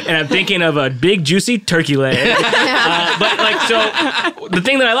 duh. And I'm thinking of a big, juicy turkey leg. But like, so the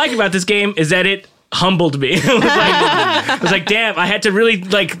thing that I like about this game is that it humbled me. It was like, damn, I had to really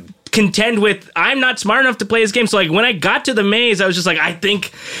like contend with, I'm not smart enough to play this game. So like when I got to the maze, I was just like, I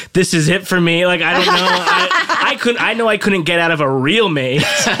think this is it for me. Like, I don't know. I couldn't get out of a real maze.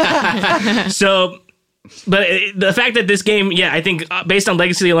 So, but the fact that this game, I think based on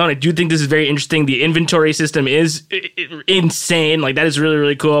legacy alone, I do think this is very interesting. The inventory system is insane. Like that is really,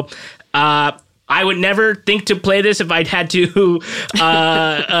 really cool. I would never think to play this if I'd had to.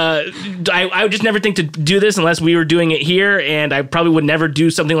 I would just never think to do this unless we were doing it here, and I probably would never do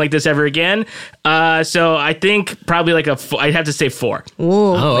something like this ever again. So I think probably like I'd have to say 4. Ooh.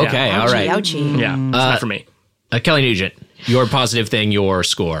 Oh, okay. Yeah. All right. Ouchie. Yeah, it's not for me. Kelly Nugent, your positive thing, your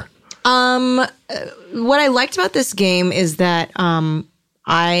score. What I liked about this game is that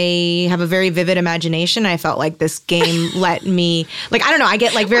I have a very vivid imagination. I felt like this game let me, like, I don't know, I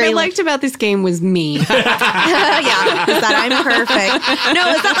get like very... What I liked about this game was me. Yeah, that I'm perfect.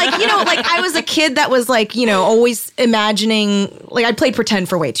 No, it's not like, like I was a kid that was like, always imagining, like I played pretend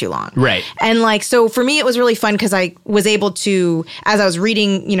for way too long. Right. And like, so for me, it was really fun because I was able to, as I was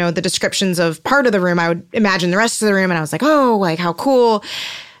reading, the descriptions of part of the room, I would imagine the rest of the room and I was like, oh, like how cool.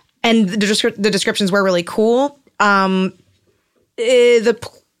 And the descriptions were really cool.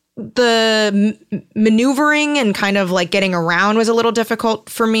 The maneuvering and kind of like getting around was a little difficult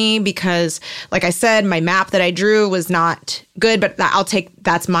for me because, like I said, my map that I drew was not good, but that's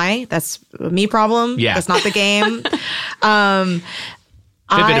me problem. Yeah. That's not the game.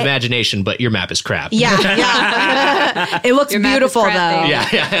 Vivid imagination, but your map is crap. Yeah. It looks beautiful though.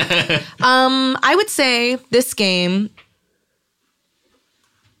 Yeah. I would say this game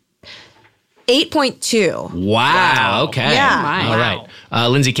 8.2. Wow. Okay. Yeah. All right.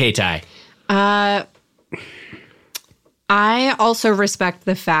 Lindsay, Katai. I also respect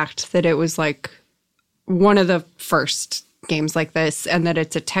the fact that it was like one of the first games like this, and that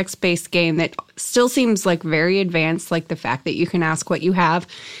it's a text-based game that still seems like very advanced, like the fact that you can ask what you have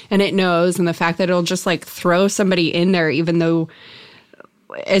and it knows, and the fact that it'll just like throw somebody in there, even though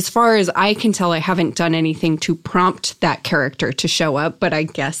as far as I can tell, I haven't done anything to prompt that character to show up, but I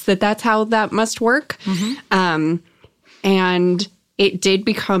guess that's how that must work. Mm-hmm. And it did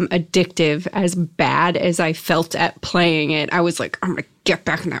become addictive as bad as I felt at playing it. I was like, I'm going to get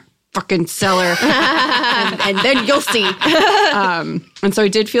back in that fucking cellar and then you'll see. And so I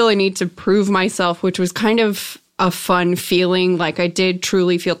did feel a need to prove myself, which was kind of a fun feeling. Like I did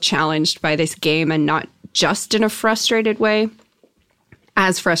truly feel challenged by this game and not just in a frustrated way,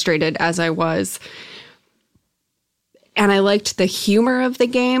 as frustrated as I was. And I liked the humor of the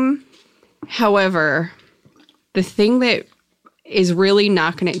game. However, the thing that is really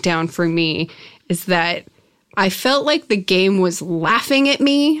knocking it down for me is that I felt like the game was laughing at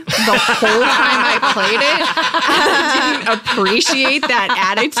me the whole time I played it. I didn't appreciate that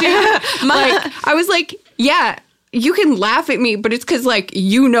attitude. I was like, yeah, you can laugh at me, but it's because, like,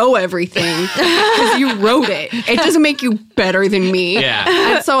 you know everything because you wrote it. It doesn't make you better than me.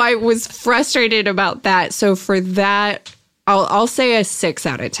 Yeah. And so I was frustrated about that. So for that, I'll say a 6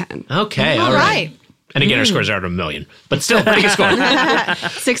 out of 10. Okay. All right. And again, our scores are out of 1 million, but still pretty good score.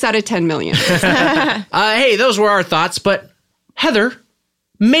 6 out of 10 million. Hey, those were our thoughts, but Heather,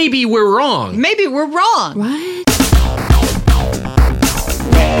 maybe we're wrong. Maybe we're wrong. What?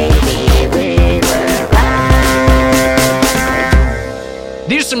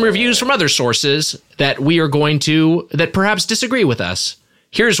 These are some reviews from other sources that that perhaps disagree with us.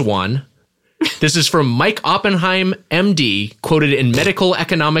 Here's one. This is from Mike Oppenheim, MD, quoted in Medical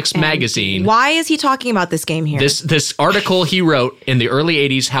Economics magazine. Why is he talking about this game here? This article he wrote in the early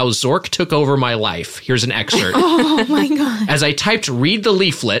 80s, How Zork Took Over My Life. Here's an excerpt. Oh, my God. As I typed read the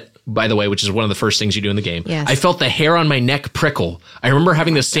leaflet, by the way, which is one of the first things you do in the game, yes. I felt the hair on my neck prickle. I remember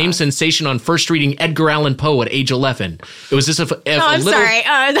having the same sensation on first reading Edgar Allan Poe at age 11. It was as if I'm sorry.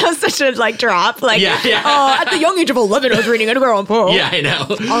 That was such a, drop. At the young age of 11, I was reading Edgar Allan Poe. Yeah, I know.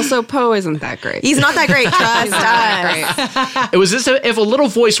 Also, Poe isn't that great. He's not that great. Trust us. It was as if a little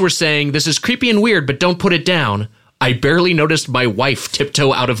voice were saying, this is creepy and weird, but don't put it down. I barely noticed my wife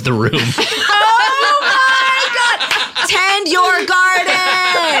tiptoe out of the room. Oh, my God. Tend your garden.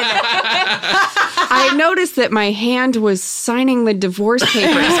 I noticed that my hand was signing the divorce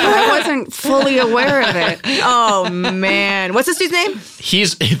papers, but I wasn't fully aware of it. Oh, man. What's this dude's name?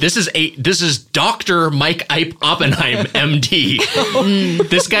 This is Dr. Mike Oppenheim, MD.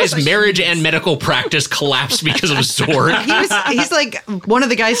 This guy's marriage and medical practice collapsed because of Zork. He's like one of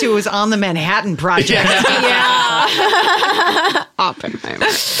the guys who was on the Manhattan Project. Yeah. Oppenheimer.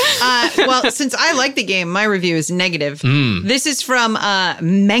 Well, since I like the game, my review is negative. This is from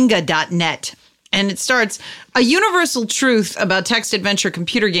Manga.net. And it starts, a universal truth about text adventure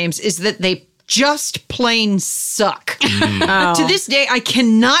computer games is that they just plain suck. To this day, I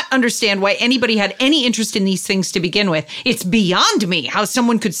cannot understand why anybody had any interest in these things to begin with. It's beyond me how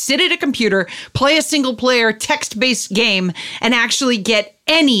someone could sit at a computer, play a single-player text-based game, and actually get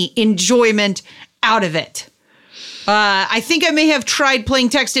any enjoyment out of it. I think I may have tried playing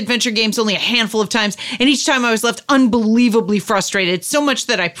text adventure games only a handful of times, and each time I was left unbelievably frustrated, so much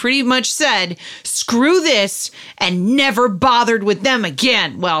that I pretty much said, screw this, and never bothered with them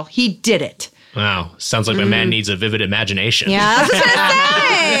again. Well, he did it. Wow. Sounds like my man needs a vivid imagination. Yeah, I was going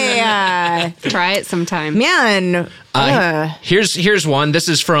to say. Try it sometime. Man. Here's one. This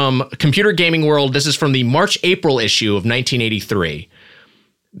is from Computer Gaming World. This is from the March-April issue of 1983.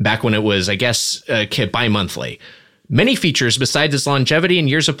 Back when it was, I guess, bi-monthly. Many features besides its longevity and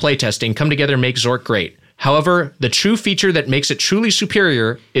years of playtesting come together and make Zork great. However, the true feature that makes it truly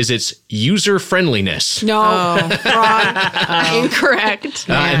superior is its user-friendliness. No, wrong. Incorrect.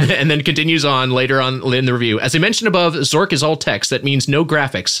 And then continues on later on in the review. As I mentioned above, Zork is all text. That means no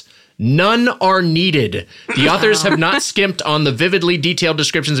graphics. None are needed. The authors have not skimped on the vividly detailed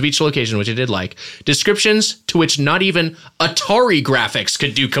descriptions of each location, which I did like. Descriptions to which not even Atari graphics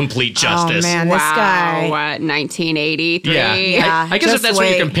could do complete justice. Oh, man, this guy. What, 1983? Yeah. I guess if that's what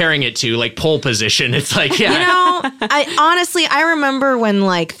you're comparing it to, like pole position, it's like, yeah. You know, I remember when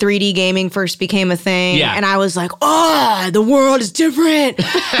 3D gaming first became a thing, and I was like, oh, the world is different.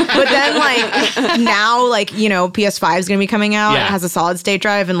 But then now, PS5 is going to be coming out. It has a solid state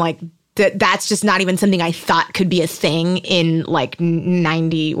drive, and that's just not even something I thought could be a thing in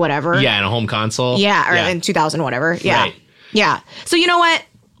 90 whatever. Yeah, in a home console. Yeah, or in 2000 whatever. Yeah. Right. Yeah. So you know what?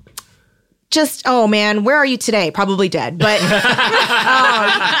 Just, oh man, where are you today? Probably dead. But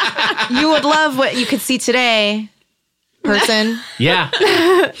you would love what you could see today, person. Yeah.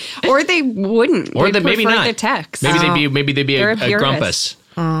 Or they wouldn't. Or they maybe not. The text. Maybe they'd be a grumpus.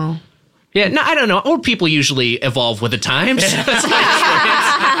 Oh. Yeah, no, I don't know. Old people usually evolve with the times. That's my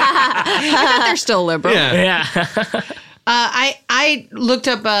experience. They're still liberal. Yeah. I looked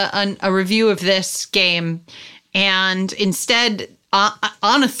up a review of this game, and instead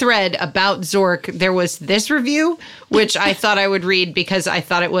on a thread about Zork, there was this review, which I thought I would read because I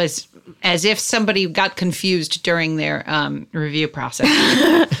thought it was as if somebody got confused during their review process.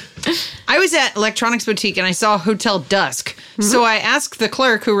 I was at Electronics Boutique and I saw Hotel Dusk. Mm-hmm. So I asked the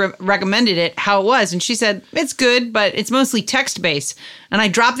clerk who recommended it how it was, and she said, it's good, but it's mostly text-based. And I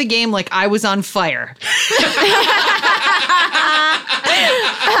dropped the game like I was on fire.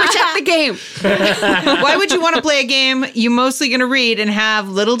 Protect the game. Why would you want to play a game you're mostly going to read and have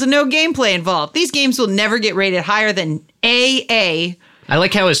little to no gameplay involved? These games will never get rated higher than AA. I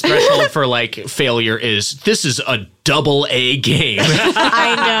like how his threshold for like failure is this is a double A game.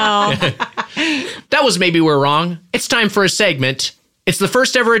 I know. That was Maybe We're Wrong. It's time for a segment. It's the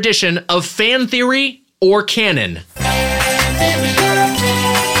first ever edition of Fan Theory or Canon.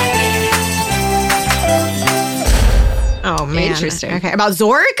 Oh, man. Interesting. Okay, about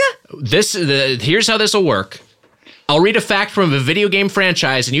Zork? Here's how this will work. I'll read a fact from a video game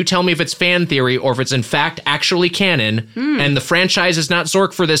franchise, and you tell me if it's fan theory or if it's in fact actually canon. And the franchise is not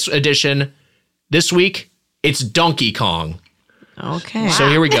Zork for this edition. This week, it's Donkey Kong. Okay. So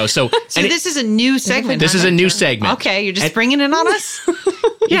here we go. So this is a new segment. This is a new segment. Okay, you're just bringing it on us?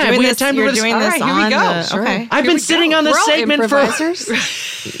 Yeah, we have time to You're do this. doing All this right, here we on go. the- Sure. Okay. I've been sitting on this segment for.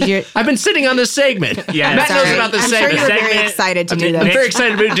 I've been sitting on this segment. Yeah, Matt knows Sorry. about this I'm sure segment. you were very Segment- excited to do I'm this. very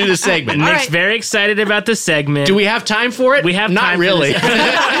excited to do this segment. Nick's right. very excited about the segment. Do we have time for it? We have not time for really. this.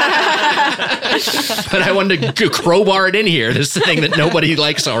 But I wanted to crowbar it in here. This is the thing that nobody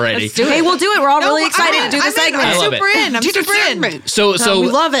likes already. Hey, we'll do it. We're all really excited to do the segment. I I'm love super it. in. I'm super in. So we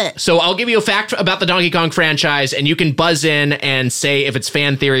love it. So I'll give you a fact about the Donkey Kong franchise, and you can buzz in and say if it's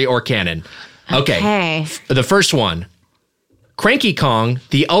fan theory or canon. Okay. The first one. Cranky Kong,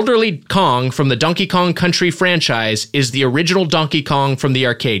 the elderly Kong from the Donkey Kong Country franchise, is the original Donkey Kong from the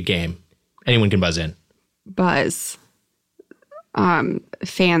arcade game. Anyone can buzz in. Buzz.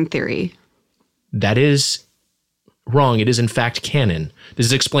 Fan theory. That is wrong. It is in fact canon. This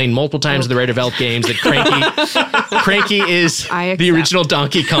is explained multiple times in the Rare Developed games that Cranky is the original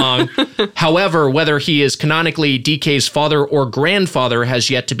Donkey Kong. However, whether he is canonically DK's father or grandfather has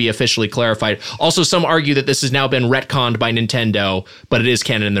yet to be officially clarified. Also, some argue that this has now been retconned by Nintendo, but it is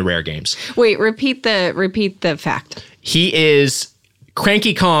canon in the Rare games. Wait, repeat the fact. He is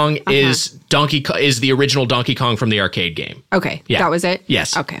Cranky Kong is the original Donkey Kong from the arcade game. Okay, Yeah. that was it?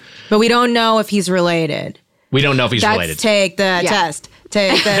 Yes. Okay. But we don't know if he's related. We don't know if he's related. Take the test.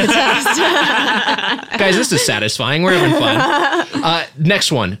 Take the test. Guys, this is satisfying. We're having fun. Next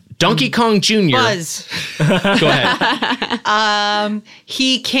one. Donkey Kong Jr. Buzz. Go ahead.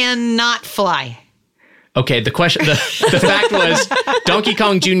 He cannot fly. Okay, the fact was Donkey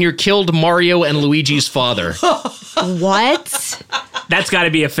Kong Jr. killed Mario and Luigi's father. What? That's got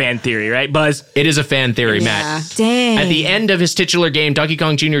to be a fan theory, right, Buzz? It is a fan theory, Matt. Dang. At the end of his titular game, Donkey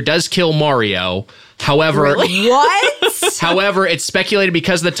Kong Jr. does kill Mario. However, What? however, it's speculated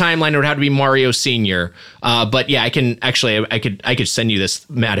because of the timeline it would have to be Mario Sr. But yeah, I could send you this,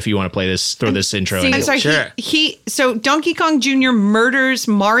 Matt, if you want to play this, throw this intro in. I'm sorry. Sure. So Donkey Kong Jr. murders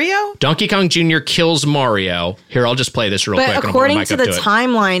Mario? Donkey Kong Jr. kills Mario. Here, I'll just play this real quick. But and I'll according put to my the mic up to it.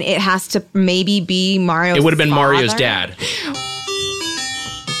 timeline, it has to maybe be Mario's It would have been Mario's father? dad.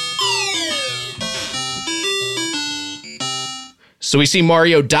 So we see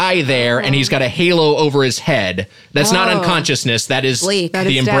Mario die there, and he's got a halo over his head. That's not unconsciousness. That is Bleak. That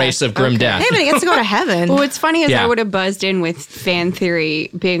the is embrace death. of grim Okay. death. Hey, but he gets to go to heaven. Well, what's funny is Yeah. I would have buzzed in with fan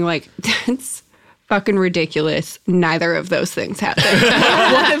theory being like, that's fucking ridiculous. Neither of those things happened.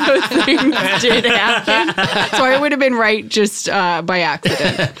 One of those things did happen. So I would have been right just by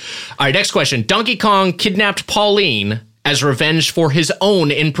accident. All right, next question. Donkey Kong kidnapped Pauline as revenge for his own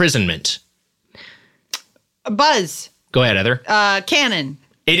imprisonment. Buzz. Go ahead, Heather. Canon.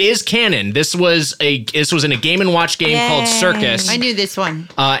 It is canon. This was in a Game & Watch game called Circus. I knew this one.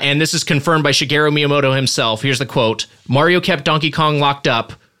 And this is confirmed by Shigeru Miyamoto himself. Here's the quote. Mario kept Donkey Kong locked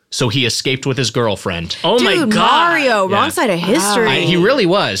up, so he escaped with his girlfriend. Oh Dude, my God. Mario, Yeah. wrong side of history. He really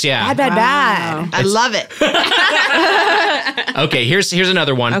was, yeah. Bad. I love it. Okay, here's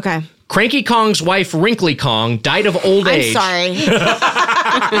another one. Okay. Cranky Kong's wife, Wrinkly Kong, died of old I'm age. sorry.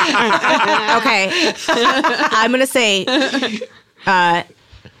 Okay. I'm going to say, I'm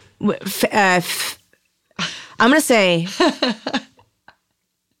going to say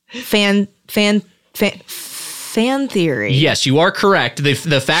fan theory. Yes, you are correct. The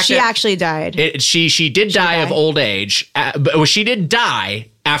fact She that actually died. she did die of old age, but she did die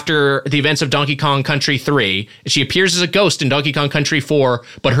after the events of Donkey Kong Country 3. She appears as a ghost in Donkey Kong Country 4,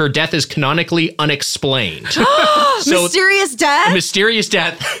 but her death is canonically unexplained. Mysterious death? Mysterious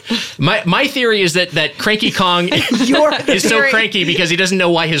death. My theory is that Cranky Kong is so cranky because he doesn't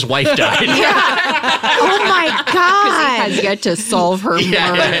know why his wife died. Oh my God. Has yet to solve her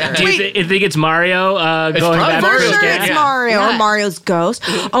murder. Do you think it's Mario going back? For sure it's Mario or Mario's ghost.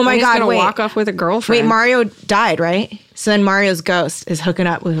 Oh my God, wait. Walk off with a girlfriend. Wait, Mario died, right? So then Mario's ghost is hooking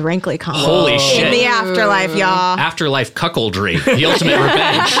up with Wrinkly Kong. Holy shit. In the afterlife, y'all. Afterlife cuckoldry. The ultimate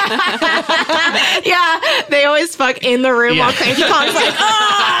revenge. Yeah, they always fuck in the room while Cranky Kong's like,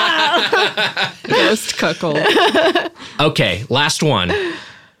 oh! Ghost cuckold. Okay, last one.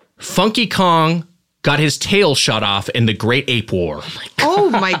 Funky Kong got his tail shot off in the Great Ape War.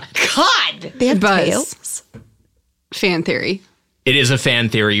 Oh my God. They have Buzz. tails? Fan theory. It is a fan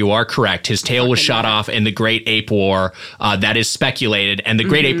theory. You are correct. His tail was shot off in the Great Ape War. That is speculated. And the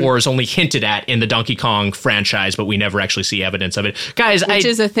Great Ape War is only hinted at in the Donkey Kong franchise, but we never actually see evidence of it. Guys, Which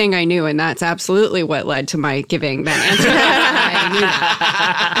is a thing I knew, and that's absolutely what led to my giving that answer. I knew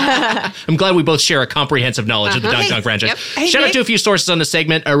that. I'm glad we both share a comprehensive knowledge of the Donkey Kong franchise. Yep. Hey, Shout out Nick. to a few sources on the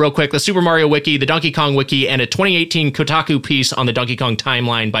segment real quick. The Super Mario Wiki, the Donkey Kong Wiki, and a 2018 Kotaku piece on the Donkey Kong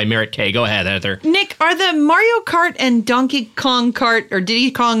timeline by Merritt K. Go ahead, Heather. Nick, are the Mario Kart and Donkey Kong Kart or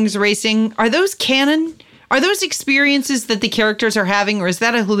Diddy Kong's Racing, are those canon? Are those experiences that the characters are having, or is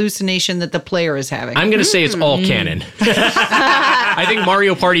that a hallucination that the player is having? I'm going to say it's all canon. I think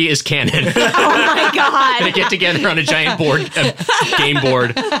Mario Party is canon. Oh my God. They get together on a giant board, game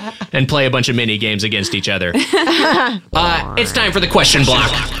board, and play a bunch of mini games against each other. It's time for the question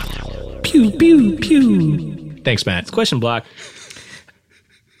block. Pew, pew, pew. Thanks, Matt. Question block.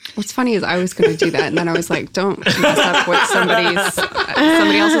 What's funny is I was going to do that, and then I was like, don't mess up with somebody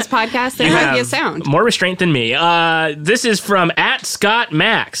else's podcast. There might be a sound. More restraint than me. This is from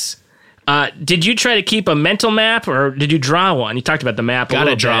 @ScottMax. Did you try to keep a mental map, or did you draw one? You talked about the map.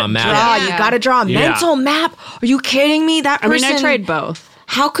 Gotta draw a map. You gotta draw a mental map. Are you kidding me? That person. I tried both.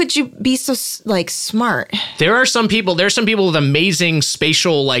 How could you be so smart? There's some people with amazing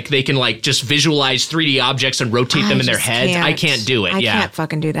spatial, they can just visualize 3D objects and rotate them in their heads. I can't do it. I can't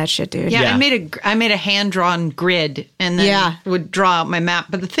fucking do that shit, dude. Yeah, I made a hand-drawn grid and then would draw out my map.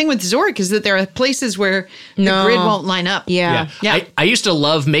 But the thing with Zork is that there are places where the grid won't line up. Yeah. I used to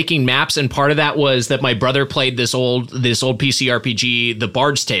love making maps, and part of that was that my brother played this old PC RPG, The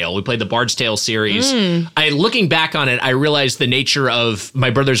Bard's Tale. We played the Bard's Tale series. Looking back on it, I realized the nature of my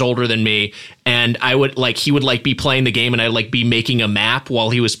brother's older than me, and I would he would be playing the game, and I'd be making a map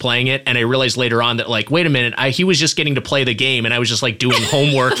while he was playing it. And I realized later on that wait a minute, he was just getting to play the game, and I was just doing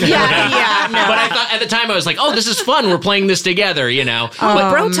homework. No. But I thought at the time I was like, oh, this is fun. We're playing this together,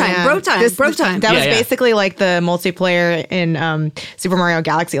 But bro time. That was basically like the multiplayer in Super Mario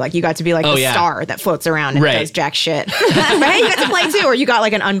Galaxy. You got to be the star that floats around and does jack shit. But hey, you got to play too, or you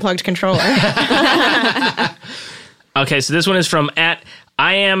got an unplugged controller. Okay, so this one is from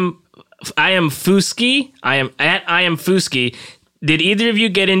I am Fusky. I am Fusky. Did either of you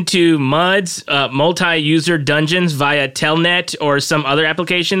get into MUDs, multi-user dungeons via Telnet or some other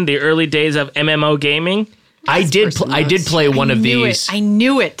application? The early days of MMO gaming. I did play one of these. I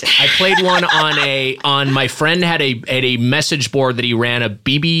knew it. I played one on my friend had a message board that he ran, what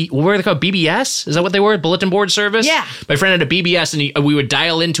were they called? BBS? Is that what they were? Bulletin board service? Yeah. My friend had a BBS, and we would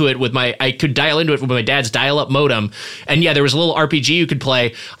dial into it with my dad's dial-up modem. And yeah, there was a little RPG you could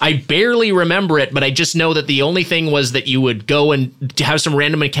play. I barely remember it, but I just know that the only thing was that you would go and have some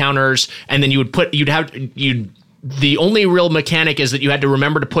random encounters, and then the only real mechanic is that you had to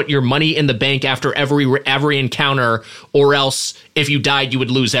remember to put your money in the bank after every encounter, or else if you died, you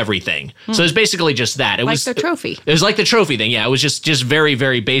would lose everything. So it was basically just that. It was the trophy. It was like the trophy thing. Yeah, it was just very,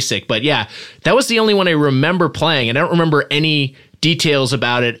 very basic. But yeah, that was the only one I remember playing, and I don't remember any details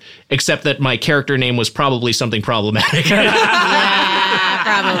about it except that my character name was probably something problematic. Probably.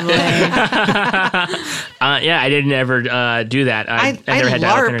 I didn't ever do that. I never had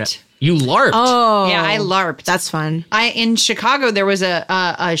dial-up internet. You LARPed. Oh. Yeah, I LARPed. That's fun. In Chicago, there was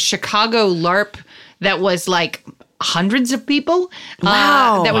a Chicago LARP that was hundreds of people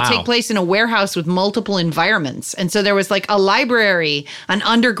that would take place in a warehouse with multiple environments. And so there was a library, an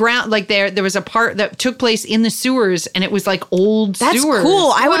underground, there was a part that took place in the sewers, and it was old That's sewers.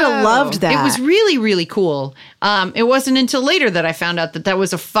 cool. I would have loved that. It was really, really cool. It wasn't until later that I found out that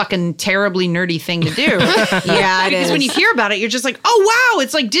was a fucking terribly nerdy thing to do. Yeah, because when you hear about it, you're just oh, wow,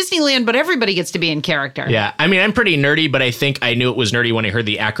 it's like Disneyland, but everybody gets to be in character. Yeah, I mean, I'm pretty nerdy, but I think I knew it was nerdy when I heard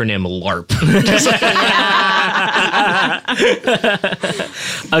the acronym LARP.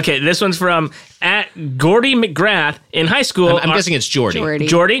 Okay, this one's from @Gordy McGrath in high school. I'm guessing it's Jordy.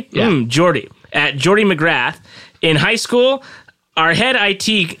 Jordy? Yeah. Jordy. @Jordy McGrath. In high school, Our head of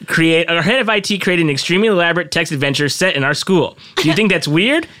IT created an extremely elaborate text adventure set in our school. Do you think that's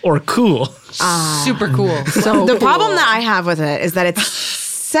weird or cool? Super cool. So the problem that I have with it is that it's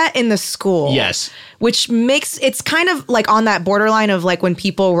set in the school. Yes. Which makes it's kind of like on that borderline of like when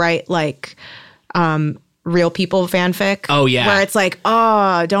people write like real people fanfic. Oh yeah. Where it's like,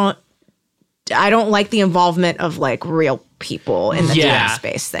 I don't like the involvement of like real people in the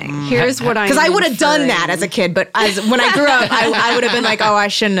space thing. Here's what I because I would have done that as a kid, but when I grew up, I would have been like, I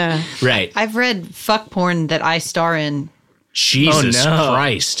shouldn't have. Right. I've read fuck porn that I star in. Jesus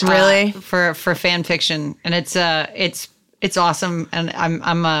Christ. Really? For fan fiction, and it's awesome, and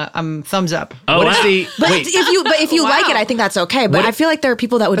I'm thumbs up. Oh, What is the? But Wait. if you like it, I think that's okay. But I feel like there are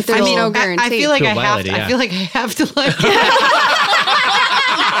people that would feel. there's no guarantee. I feel like Feel I have. violated, To, yeah. I feel like I have to like.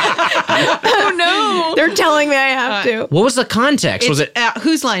 Oh no! They're telling me I have to. What was the context? Was it?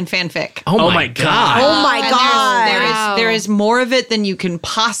 Whose Line fanfic? Oh my my God. God. Oh my And god! there is more of it than you can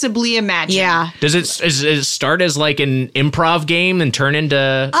possibly imagine. Yeah. Does it start as like an improv game and turn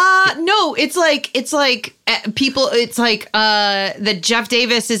into? No, it's like people. It's like that Jeff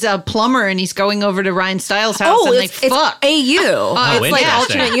Davis is a plumber and he's going over to Ryan Stiles' house and they fuck. AU. It's like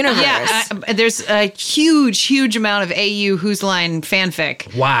interesting. alternate universe. Yeah, there's a huge amount of AU Whose Line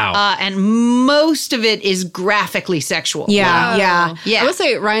fanfic. Wow. And most of it is graphically sexual. Yeah, yeah. Yeah. I will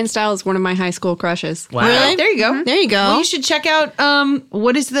say Ryan Stiles is one of my high school crushes. Wow. Really? There you go. There you go. Well, you should check out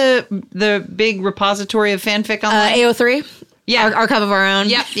what is the big repository of fanfic online? AO3. Yeah. Archive of our own.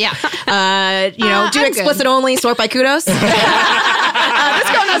 Yep, yeah. Do I'm explicit only. Sort by kudos. This girl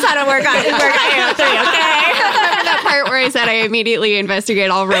knows how to work on AO3. Okay. Remember that part where I said I immediately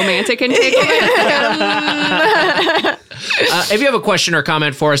investigate all romantic entanglements? If you have a question or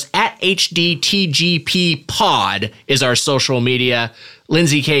comment for us, at HDTGP Pod is our social media.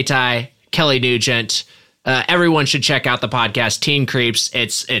 Lindsay, Katai, Kelly Nugent. Everyone should check out the podcast Teen Creeps.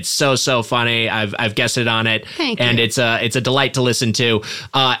 It's so funny. I've guested on it, and it's a delight to listen to.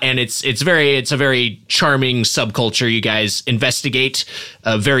 And it's a very charming subculture you guys investigate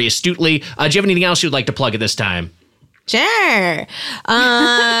very astutely. Do you have anything else you'd like to plug at this time? Sure.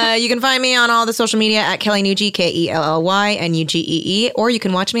 You can find me on all the social media at Kelly Nugee, KELLYNUGEE, or you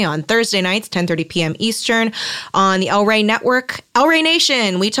can watch me on Thursday nights, 10:30 p.m. Eastern, on the El Rey Network, El Rey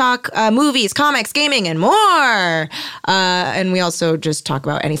Nation. We talk movies, comics, gaming, and more. And we also just talk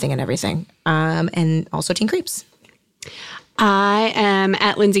about anything and everything. And also Teen Creeps. I am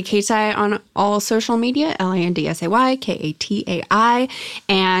at Lindsay Katai on all social media, LANDSAY KATAI,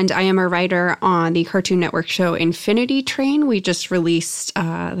 and I am a writer on the Cartoon Network show Infinity Train. We just released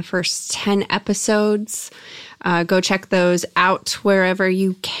the first 10 episodes. Go check those out wherever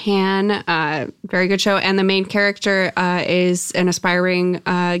you can. Very good show. And the main character is an aspiring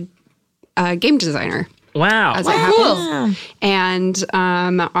game designer. Wow. As it happens. And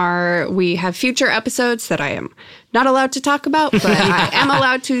we have future episodes that I am not allowed to talk about, but I am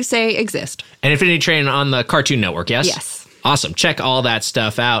allowed to say exist. And Infinity Train on the Cartoon Network, yes? Yes. Awesome. Check all that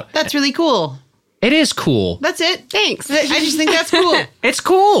stuff out. That's really cool. It is cool. That's it. Thanks. I just think that's cool. It's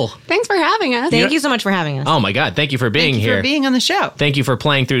cool. Thanks for having us. Thank you so much for having us. Oh my God. Thank you for being Thank you here. for being on the show. Thank you for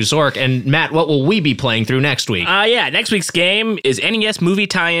playing through Zork. And Matt, what will we be playing through next week? Next week's game is NES movie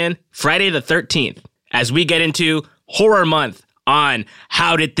tie-in Friday the 13th, as we get into Horror Month on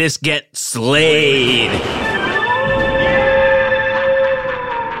How Did This Get Slayed?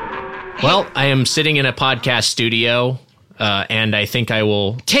 Well, I am sitting in a podcast studio, and I think I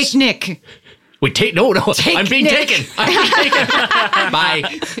will... Take Nick. Wait, no. I'm being Nick. taken. I'm being taken.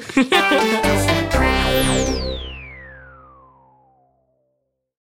 Bye.